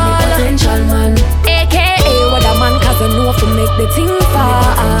for call. Me potential man, AKA what a man, cause I know to make the thing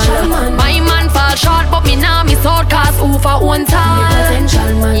fall. My man fall short, but me now miss out, cause who for one time.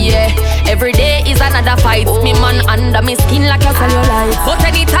 Potential man, yeah. Every day is another fight. Me man under me skin like a cellulite. But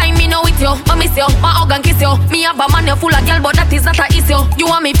anytime me know with you, I miss you, my hug and kiss you. Me have a man you full of girl, but that is not a issue. You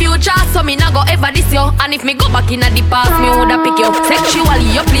want me future, so me not go ever diss you. And if me go back in the past, me woulda pick you.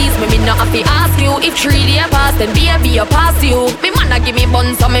 Sexually you please me not have to ask you. If 3 days pass, then baby you pass you. Me man a give me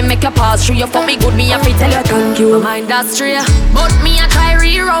buns, so me make you pass through. You for me good, me have to tell you thank you. My mind that's straight, but me a try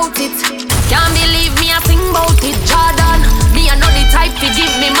rewrote it. Can't believe me a sing about it, Jordan. Me a know the type to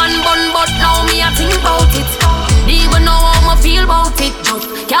give me man bun, but now me a think about it. Even know how I feel about it,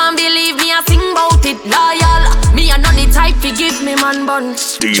 just can't believe me a sing about it. Loyal, me a know the type to give me man bun.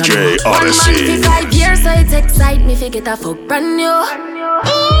 DJ Odyssey. 1 man for 5 years, so it excite me to get a fuck brand new.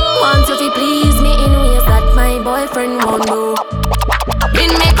 Want you to please me in ways that my boyfriend won't do.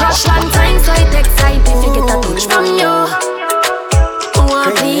 Been me crush long time, so it excite me to get a touch from you.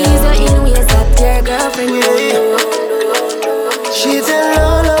 Want please you in ways that your girlfriend won't do. She tell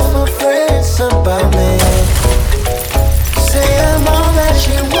all of my friends about me. Say I'm all that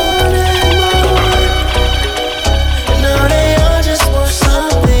she wanted more. Now they all just want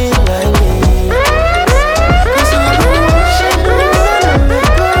something like me. Cause I'm the one she don't wanna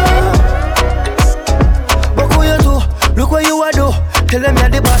go. But who you do? Look what you a do. Tell them you're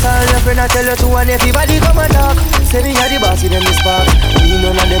the boss and your friend I tell you to. And everybody come and talk. Say me you're the boss, in them this park. Me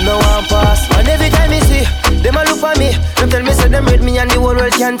none of them no one pass. And every time me see them a look for me. Them tell me say them read me and the whole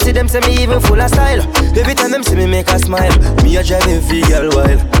world can't see them. Say me even full of style. Every time them see me make a smile. Me a drive every girl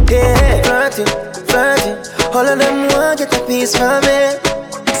wild. Hey, flirting, flirting. All of them want get a piece from me.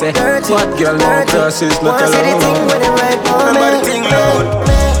 Say, what girl now crosses not alone. Say the thing when they right for me. Remember the thing loud.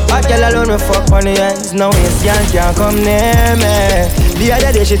 Hot girl alone me fuck on the ends. Now yes, girl can't come near me. The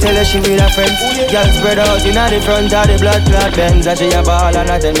other day she tell her she with her friends. Girl spread out in the front of the blood clot Benz. And she a ball and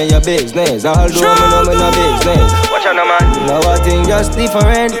I tell me your business. Although me know me no business. Watch out no man. Now I think just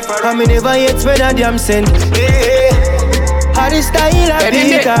different. And me never yet spread a damn cent. Hey, how the style I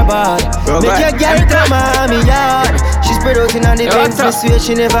beat her bad. Make your girl come on me yard. She spread out in the Benz. Me swear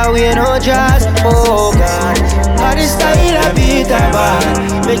she never wear no dress. Oh God. How the style I beat her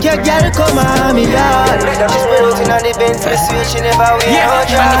bad. Make your girl come on me yard. She's been out in the Benz, me swear she never wear no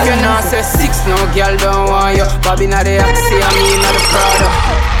dress. And if you not say 6, no girl don't want you. Bobby not the Axie, I mean not the Prada.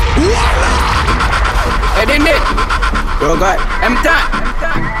 Head in it. Bro, God, I'm done.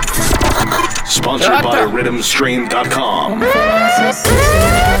 Sponsored by RhythmStream.com.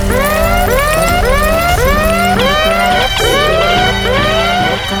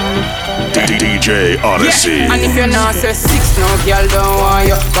 DJ Odyssey. Yeah. And if you not say 6, no girl don't want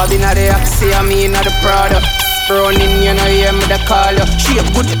you. Bobby not the Axie, I mean not the Prada. Running, you know, hear me the call you. She a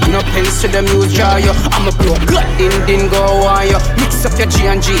good, no pens to the music jar you. I'm a blow, gut, din go on you. Mix up your G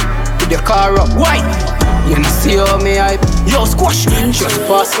and G with the car up. Why? You know see how me hype. Yo, squash, just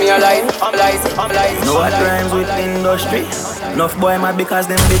pass me a light. I'm light. Know what rhymes with industry? Enough boy mad because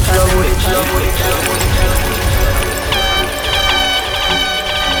them bitch love it.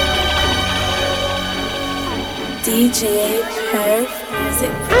 DJ Perf Music.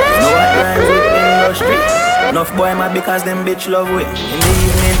 Know what rhymes with industry? Enough boy mad because them bitch love it. In the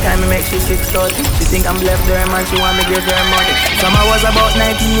evening time me make she 6:30. She think I'm left there man, she want me give her money. From I was about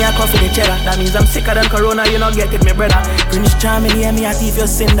 19 me a cough in the cheddar. That means I'm sicker than corona, you know get it me brother. Prince Charming hear me a thief your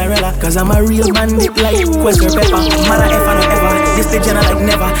Cinderella. Cause I'm a real bandit like Quester Pepper. Mother ever no ever, this the general like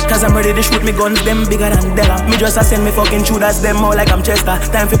never. Cause I'm ready to shoot me guns, them bigger than Della. Me just a send me fucking shooters, them more like I'm Chester.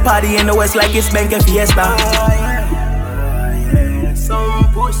 Time for party in the west like it's Benke Fiesta. Some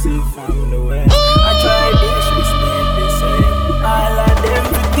pussy from the west. I try disrespect the same. All of them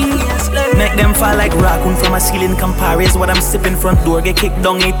for make them fall like raccoon from a ceiling. Compares what I'm sipping front door. Get kicked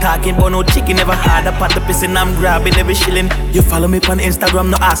down, ain't talking. But no chicken never had a pot of pissing. I'm grabbing every shilling. You follow me on Instagram,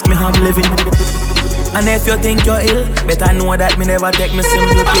 no ask me how I'm living. And if you think you're ill, better know that me never take me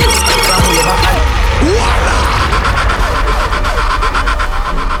simple pills. From way back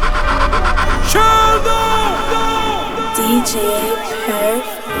DJ Perf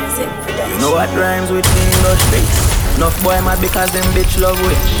Music Production. You know what rhymes with industry? Enough boy mad because them bitch love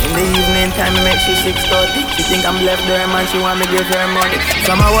it. In the evening time me make she 6:30. She think I'm left there man, she want me give her money.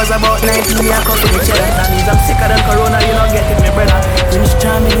 From I was about 19 me a cuff in the cheddar. That means I'm sicker than corona, you know get it me brother. Prince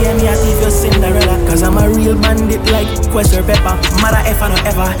Charming hear me a thief your Cinderella. Cause I'm a real bandit like Quester Pepper. Mother ever no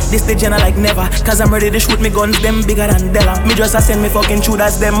ever, this the general like never. Cause I'm ready to shoot me guns, them bigger than Della. Me just a send me fucking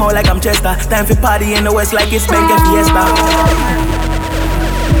shooters, them more like I'm Chester. Time for party in the west like it's Benke Fiesta.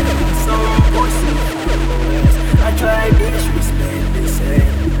 Try disrespect the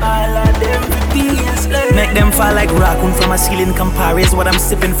same. All of them for being make them fall like raccoon from a ceiling. Compares what I'm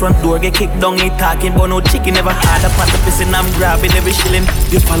sipping front door. Get kicked down, ain't talking. But no chicken never had a pot of pissing. I'm grabbing every shilling.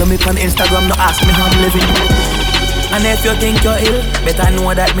 You follow me on Instagram, no ask me how I'm living. And if you think you're ill, better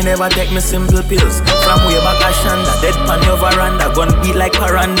know that me never take me simple pills. From way back a shanda, dead pan your veranda. Gun beat like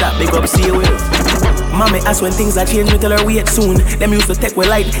paranda, big up see wheels. Mommy ask when things are change, me tell her wait soon. Them used to take we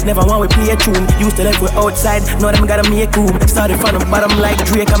light, never want we play a tune. Used to let we outside, now them gotta make room. Started from the bottom like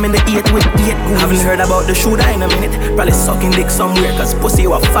Drake, I'm in the 8 with 8 goons. Haven't heard about the shooter in a minute. Probably sucking dick somewhere, cause pussy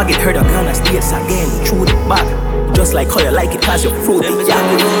you a faggot. Heard a gun states again, through the back. Just like how you like it, cause you're fruity. Yeah,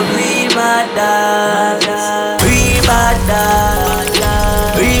 we go real mad dogs. Real mad dogs.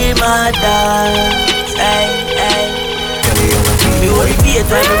 Real mad dogs. Hey, hey. Me worry be a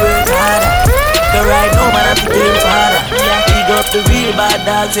time to work harder. The right now, man, I'm feeling father. Big up the real bad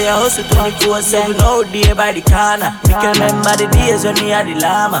dogs. Say I hustle 24/7 out there by the corner. You can remember the days when we had the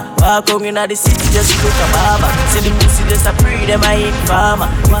llama. Walk home in the city just to cook a baba. See the pussy just a pre, them I ain't farmer.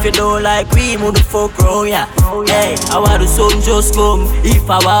 If you don't like we, move the fuck round, yeah. Hey, I want the sun just come. If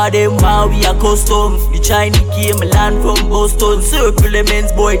I want them, wow, we are custom. The Chinese came land from Boston. Circle the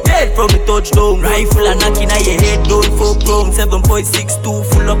men's boy dead from the touchdown. Rifle and knocking at your head, don't fuck wrong. 7.62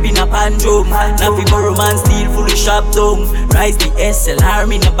 full up in a pandrum. Now we borrow man steal full of shop down. Rise the SLR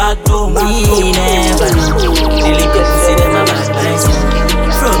in the back down. Me never know. The little pussy them a bad nice.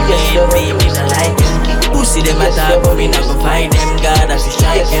 From them baby not like it. Pussy them a talk but me not go find them. God as you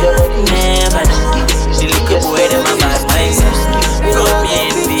strike it. Never know. The little boy them a bad nice. From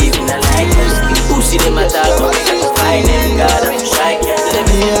them baby not like it. Pussy them a talk but me not go find them. God as you strike it.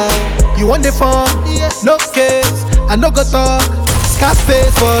 Yeah. You want the phone? No case. I no go talk. Scarface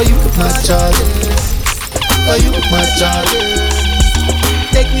for you, my charges. For you, my charges.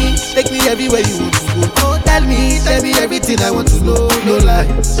 Take me everywhere you want to go. Oh, tell me everything I want to know. No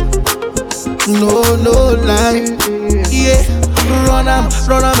lies, no lies. Yeah, run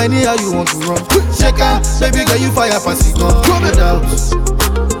am anyhow you want to run. Check out, baby girl, you fire pass it gun. No doubt,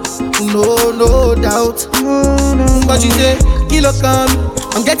 no doubt. But you say, kilo come,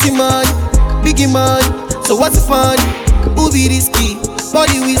 I'm getting money, biggie money. So what's the fun? Who be risky?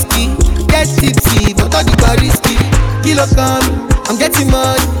 Body whiskey, get tipsy, but all the bar risky. Kilo come, I'm getting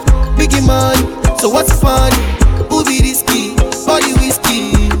money, what's fun? Movie risky, body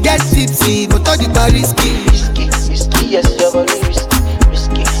whiskey. Get tipsy, but all the bar risky. Yes, you're very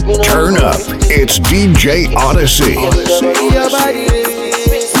risky. Turn up, it's DJ Odyssey.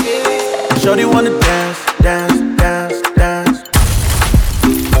 Shorty wanna dance, dance, dance, dance.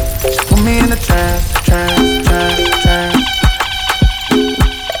 She put me in a trance, trance, trance, trance.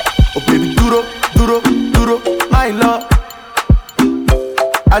 Oh baby, duro, duro, duro, my love.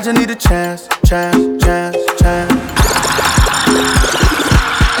 I just need a chance, chance, chance, chance.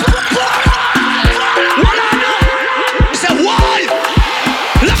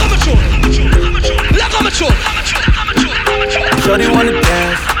 Shorty wanna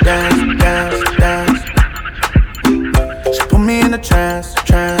dance, dance, dance, dance. She put me in a trance,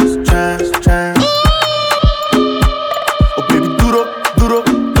 trance, trance, trance. Oh baby, duro, duro,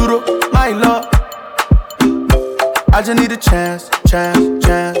 duro, my love. I just need a chance, chance,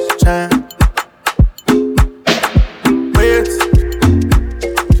 chance, chance. Wait.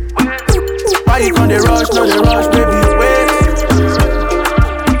 Why you gonna rush, no they rush, baby, wait.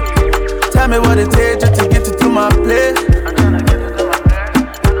 Tell me what it takes just to get you to my place.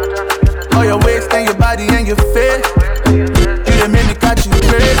 All your waist and your body and your face, you done made me catch you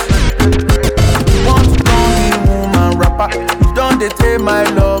crazy. You want to turn me woman rapper, you done they take my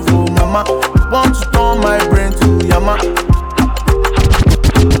love, oh mama. You want to turn my brain to yama.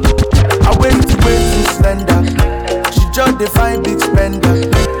 I way too slender, she just define big spender.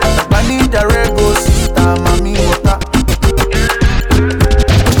 I need a rebel sister, mommy water.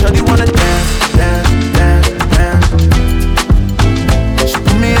 Shawty wanna dance, dance, dance, dance. She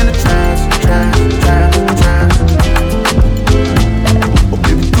put me in a trance, trance, trance, trance. Oh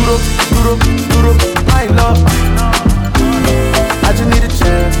baby, duro, duro, duro, my love. I just need a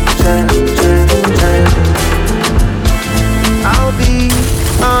chance, chance, chance, chance. I'll be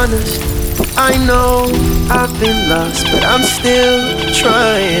honest, I know I've been lost, but I'm still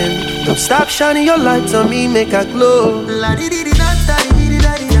trying. Don't stop shining your lights on me, make I glow.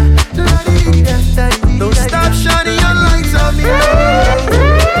 Don't stop shining your lights on me.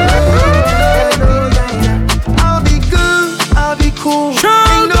 I'll be good, I'll be cool.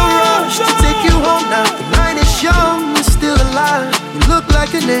 Ain't no rush to take you home now. The night is young, you're still alive. You look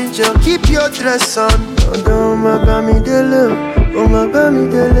like an angel, keep your dress on. Oh, my baby, oh, my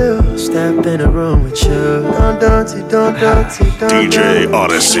baby, step in a room with you. Don't DJ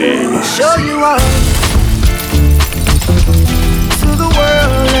Odyssey. Show you all to the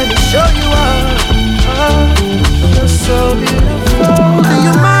world, let me show you all. You're so beautiful. Do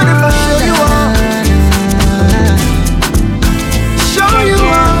you mind if I show you all? Show you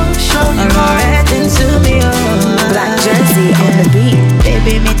all, show you all. Into me, oh. Black jersey on the beat.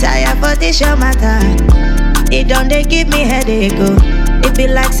 Baby, me tired for this show matter. It don't they give me headache, oh. It be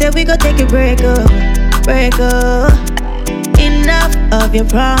like say we go take a break, oh. Break, oh. Enough of your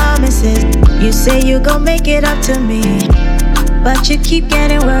promises. You say you gon' make it up to me, but you keep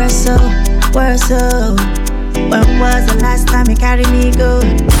getting worse, oh, worse, oh. When was the last time you carried me go?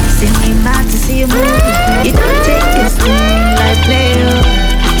 Send me mad to see you move. You don't take this thing like play, oh,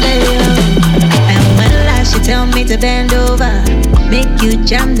 play, oh. And when last you tell me to bend over, make you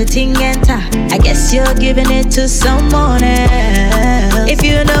jam the thing enter. I guess you're giving it to someone else. If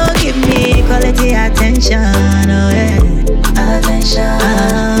you don't give me quality attention, oh yeah, attention.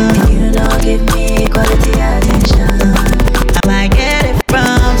 If you don't give me quality attention, I might get it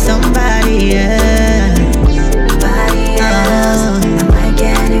from somebody else. Somebody else. I might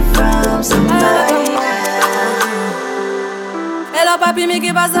get it from somebody else. Hello papi, mais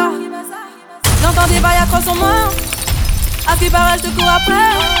qu'est pas ça? J'entends des bails à son moi. À ce qui paraît, je te cours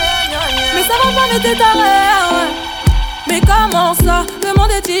après. Mais ça va pas, mais t'es taré, ouais. Mais comment ça, le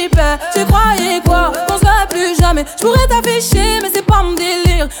monde est hyper. Tu croyais quoi, qu'on se verrait plus jamais. Je pourrais t'afficher, mais c'est pas mon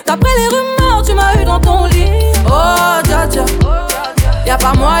délire. D'après les rumeurs, tu m'as eu dans ton lit. Oh, dja dja, y'a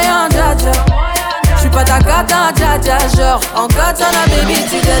pas moyen, dja dja. J'suis pas ta cata, dja dja. Genre, en katana, baby,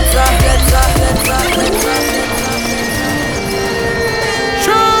 tu dettes ça, dettes ça, dettes ça, dettes ça.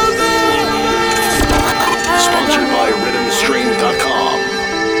 Sponsored by RhythmStream.com.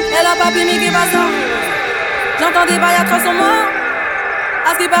 Et là, papi, mais qu'est pas ça? J'entends des bails à 300 morts.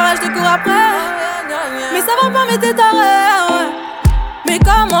 À ce qui paraît, je te cours après. Mais ça va pas, mais t'es taré, ouais. Mais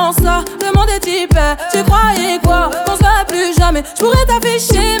comment ça, le monde est hyper. Tu croyais quoi, qu'on se verrait plus jamais. Je pourrais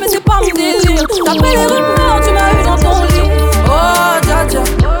t'afficher, mais c'est pas mon délire. D'après les rumeurs, tu m'as eu dans ton lit. Oh, dja dja,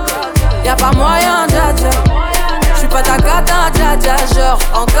 y'a pas moyen, dja dja. J'suis pas ta cata, dja dja. Genre,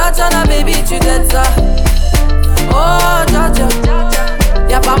 en katana, baby, tu dettes ça. Oh, dja dja,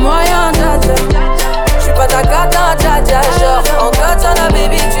 y'a pas moyen, dja dja. J'suis pas ta cata, dja dja. Genre, en katana,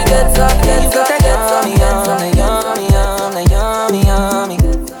 baby, tu dettes ça, dettes ça, dettes ça.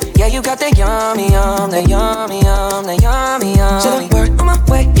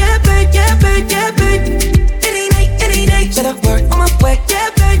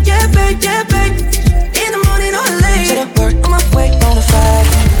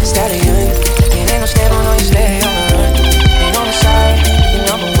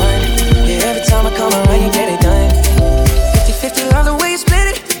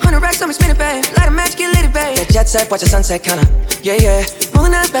 jet set, watch the sunset, kinda. Yeah, yeah.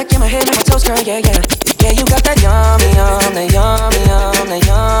 Moving that back in my head, make my toes turn, yeah, yeah. Yeah, you got that yummy, yum, that yummy, yum, that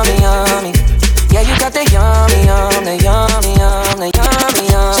yummy, yummy. Yeah, you got that yummy, yum, that yummy, yum, that yummy,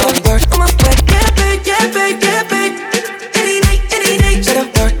 yum. So the word on my way, yeah, babe, yeah, babe, yeah, babe. Any night. So the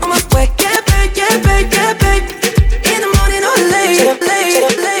word on my way, yeah, babe, yeah, babe, yeah, babe. In the morning or late.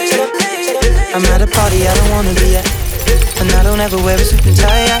 I'm at a party I don't wanna be at, and I don't ever wear a suit and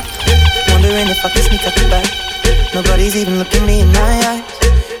tie. Wondering if I can sneak out the back. Nobody's even looking me in my eyes.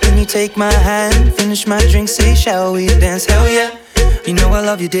 Can you take my hand, finish my drink, say shall we dance? Hell yeah. You know I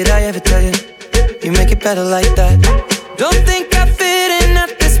love you, did I ever tell you? You make it better like that. Don't think I fit in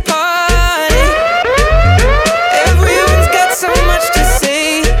at this party. Everyone's got so much to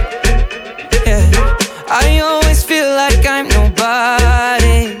say. Yeah, I always feel like I'm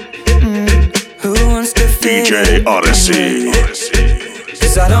nobody. Who wants to fit DJ Odyssey.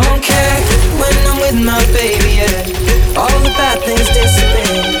 Cause I don't care when I'm with my baby, yeah. All the bad things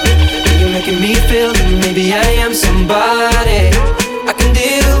disappear. You're making me feel that maybe I am somebody. I can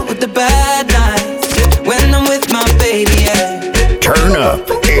deal with the bad nights when I'm with my baby, yeah. Turn up,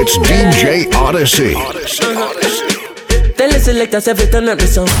 it's DJ Odyssey. Tell the selectors every turn up the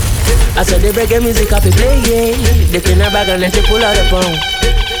song. I saw the reggae music up play, yeah. They in a bag and then she pull out the phone.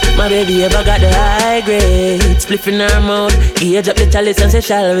 My baby ever got the high grade, spliff in her mouth. He edge up the chalice and say,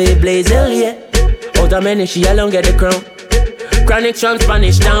 shall we blaze? Hell yeah. Out of many, she alone get the crown. Chronic from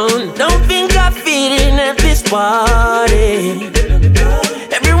Spanish Town. Don't think I fit in at this party.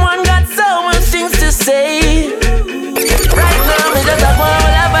 Everyone got so much things to say. Right now, me just have all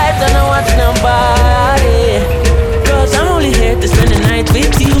the vibes and I watch nobody. Cause I'm only here to spend the night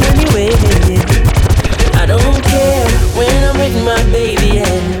with you anyway. I don't care when I'm with my baby,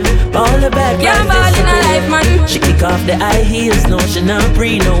 yeah. All the bad yeah, vibes in a life, man. She kick off the high heels, no, she not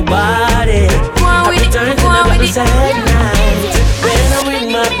free nobody. Happy times in the other side night. When I'm with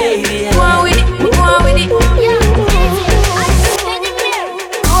my baby, yeah. Go on with it.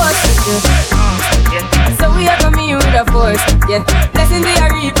 So we are coming with a force, yeah. Blessings we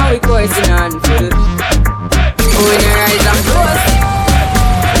are reaping, we coursing on full. When you rise and close,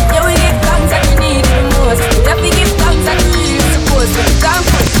 yeah, we give thanks that we need the most. Yeah, we give thanks that we really supposed to come.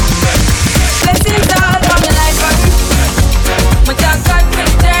 Blessings all on the life, my thank God for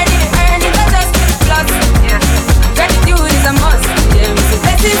the journey, earning the dust plus. Yeah, gratitude is a must. Yeah,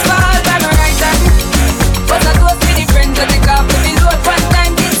 blessings fall by my right hand, but I go with the friends that take off the load one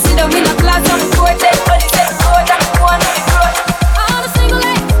time. Sit down in a class on the court, they only set the road and go on the road. All the single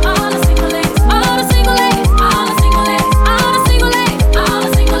ladies, all the single ladies, all the single ladies, all the single ladies, all the single ladies, all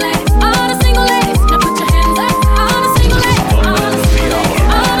the single ladies, all the single ladies. Now put your hands up, all the single ladies, all the single ladies,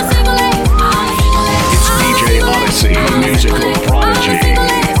 all the single ladies, all the single ladies. It's DJ Odyssey, musical prodigy.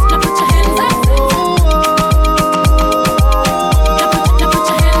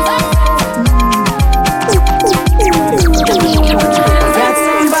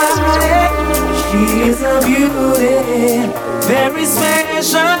 Very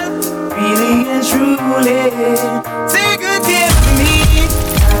special, really and truly. Take good care of me,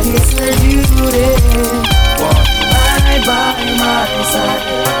 and it's her duty. Walk right by my side,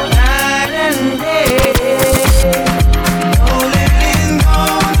 night and day. No letting go,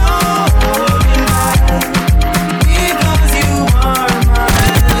 no holding back, because you are my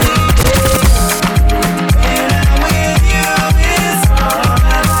lady. When I'm with you, it's all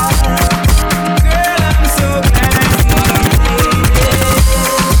I have. Girl, I'm so glad.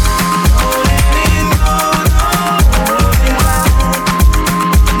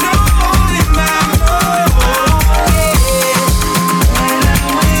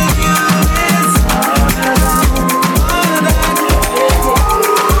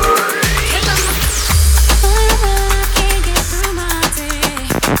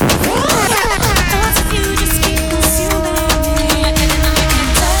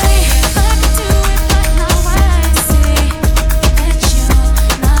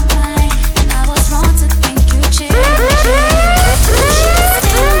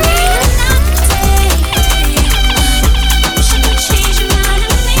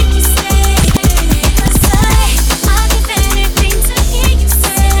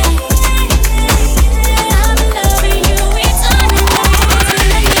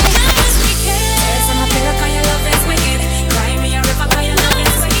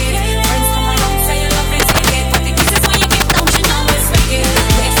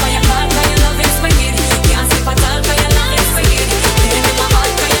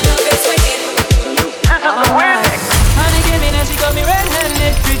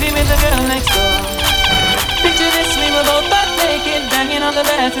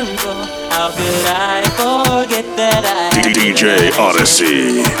 simple. How could I forget that I DJ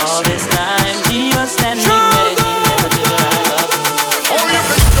Odyssey. all this time she was standing there, she never did right love me. Oh, you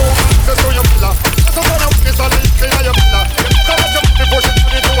can do this to your pillar. That's a one of this on the thing of your pillar. You come at your before she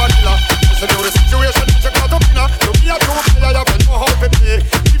turn into a killer. Listen to the situation, check out the pinner. To be a true player, you know how to play.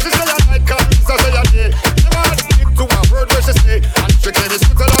 If she say a night, come and say a day. Never had to stick to a word where she say. And she claim it's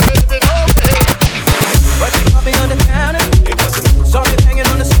still a baby, no way. But she caught me on the counter. It wasn't. Saw me hanging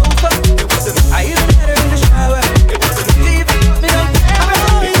on the sofa. It wasn't. I even had her in the shower. It wasn't. She even got me on camera.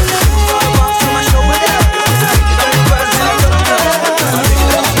 It wasn't. Saw her box on my shoulder. It wasn't. It only was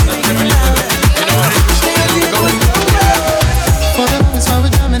that I don't know. For the moments while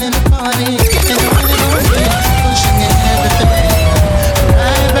we're jamming in the party, and the way they go away, pushing it everything.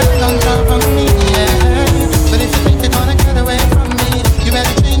 Right back on top of me, yeah. But if you think you're gonna get away from me, you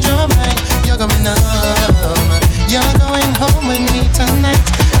better change your mind. You're going home. You're going home with me tonight.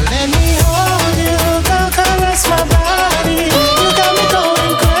 Let me hold you, girl, caress my body. You got me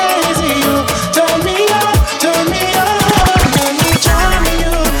going crazy. You turn me on, turn me on. Let me charm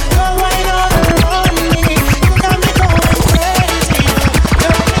you, go right on around me. You got me going crazy. You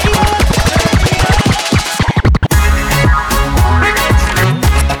turn me on, turn me on.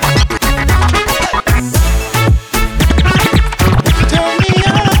 Turn me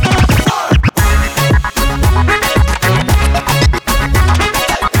on.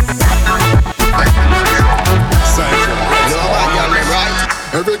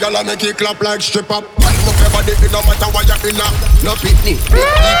 Every girl I make it clap like strip up. Wind up your body, it no matter what you're in a. No pitney, big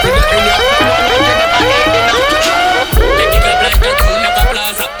deep in the area. Make it clap like a crown of a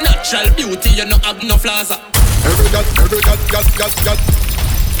plaza. Natural beauty, you no have no flaws. Every girl,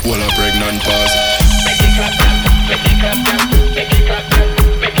 well, a pregnant pause. Make it clap, make it clap, make it clap,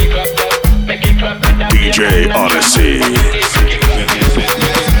 make it clap, make it clap. DJ Odyssey.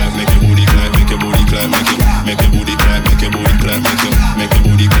 Make your booty clap, make your booty clap, make your booty clap, make your booty clap, make your booty clap, make your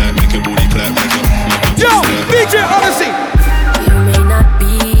booty clap, make your booty clap. Yo, DJ Odyssey. You may not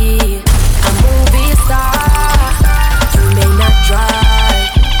be a movie star, you may not drive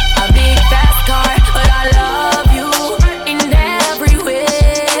a big fast car, but I love you in every way.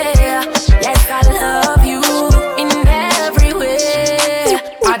 Yes, I love you in every way.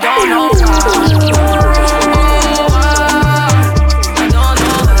 I don't know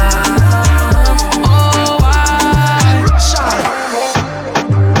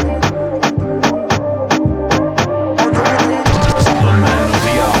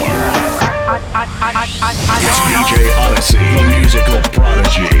DJ Odyssey, the musical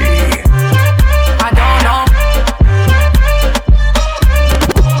prodigy. I don't know.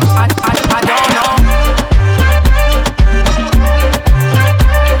 I don't know.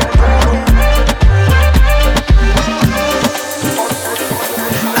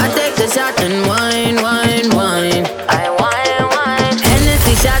 I take a shot and wine, wine, wine. I wine.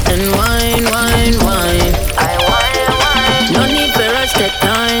 Hennessy shot and wine, wine, wine. I wine. No need for rush, take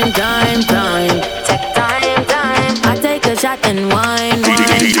time. Take time. I take a shot and wine,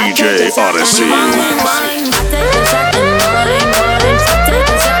 wine. DJ Odyssey. I take a shot and wine, wine. I take a shot and wine, wine. I take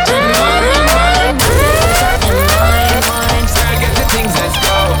a shot and wine, wine. Girl, get the things, let's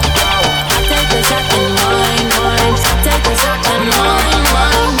go. I take a shot and wine, wine. I take a shot and wine,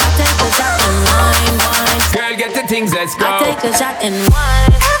 wine. I take a shot and wine, wine. Girl, get the things, let's go. I take a shot and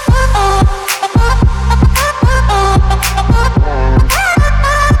wine.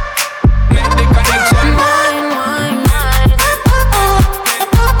 Make the connection. Wine, wine, wine.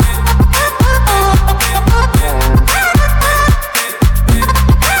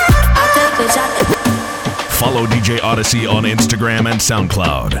 I take a shot and Follow DJ Odyssey on Instagram and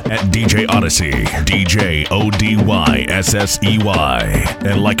SoundCloud at DJ Odyssey, DJ ODYSSEY,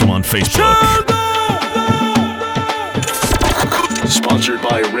 and like him on Facebook. Sponsored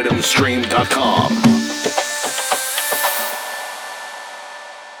by RhythmStream.com.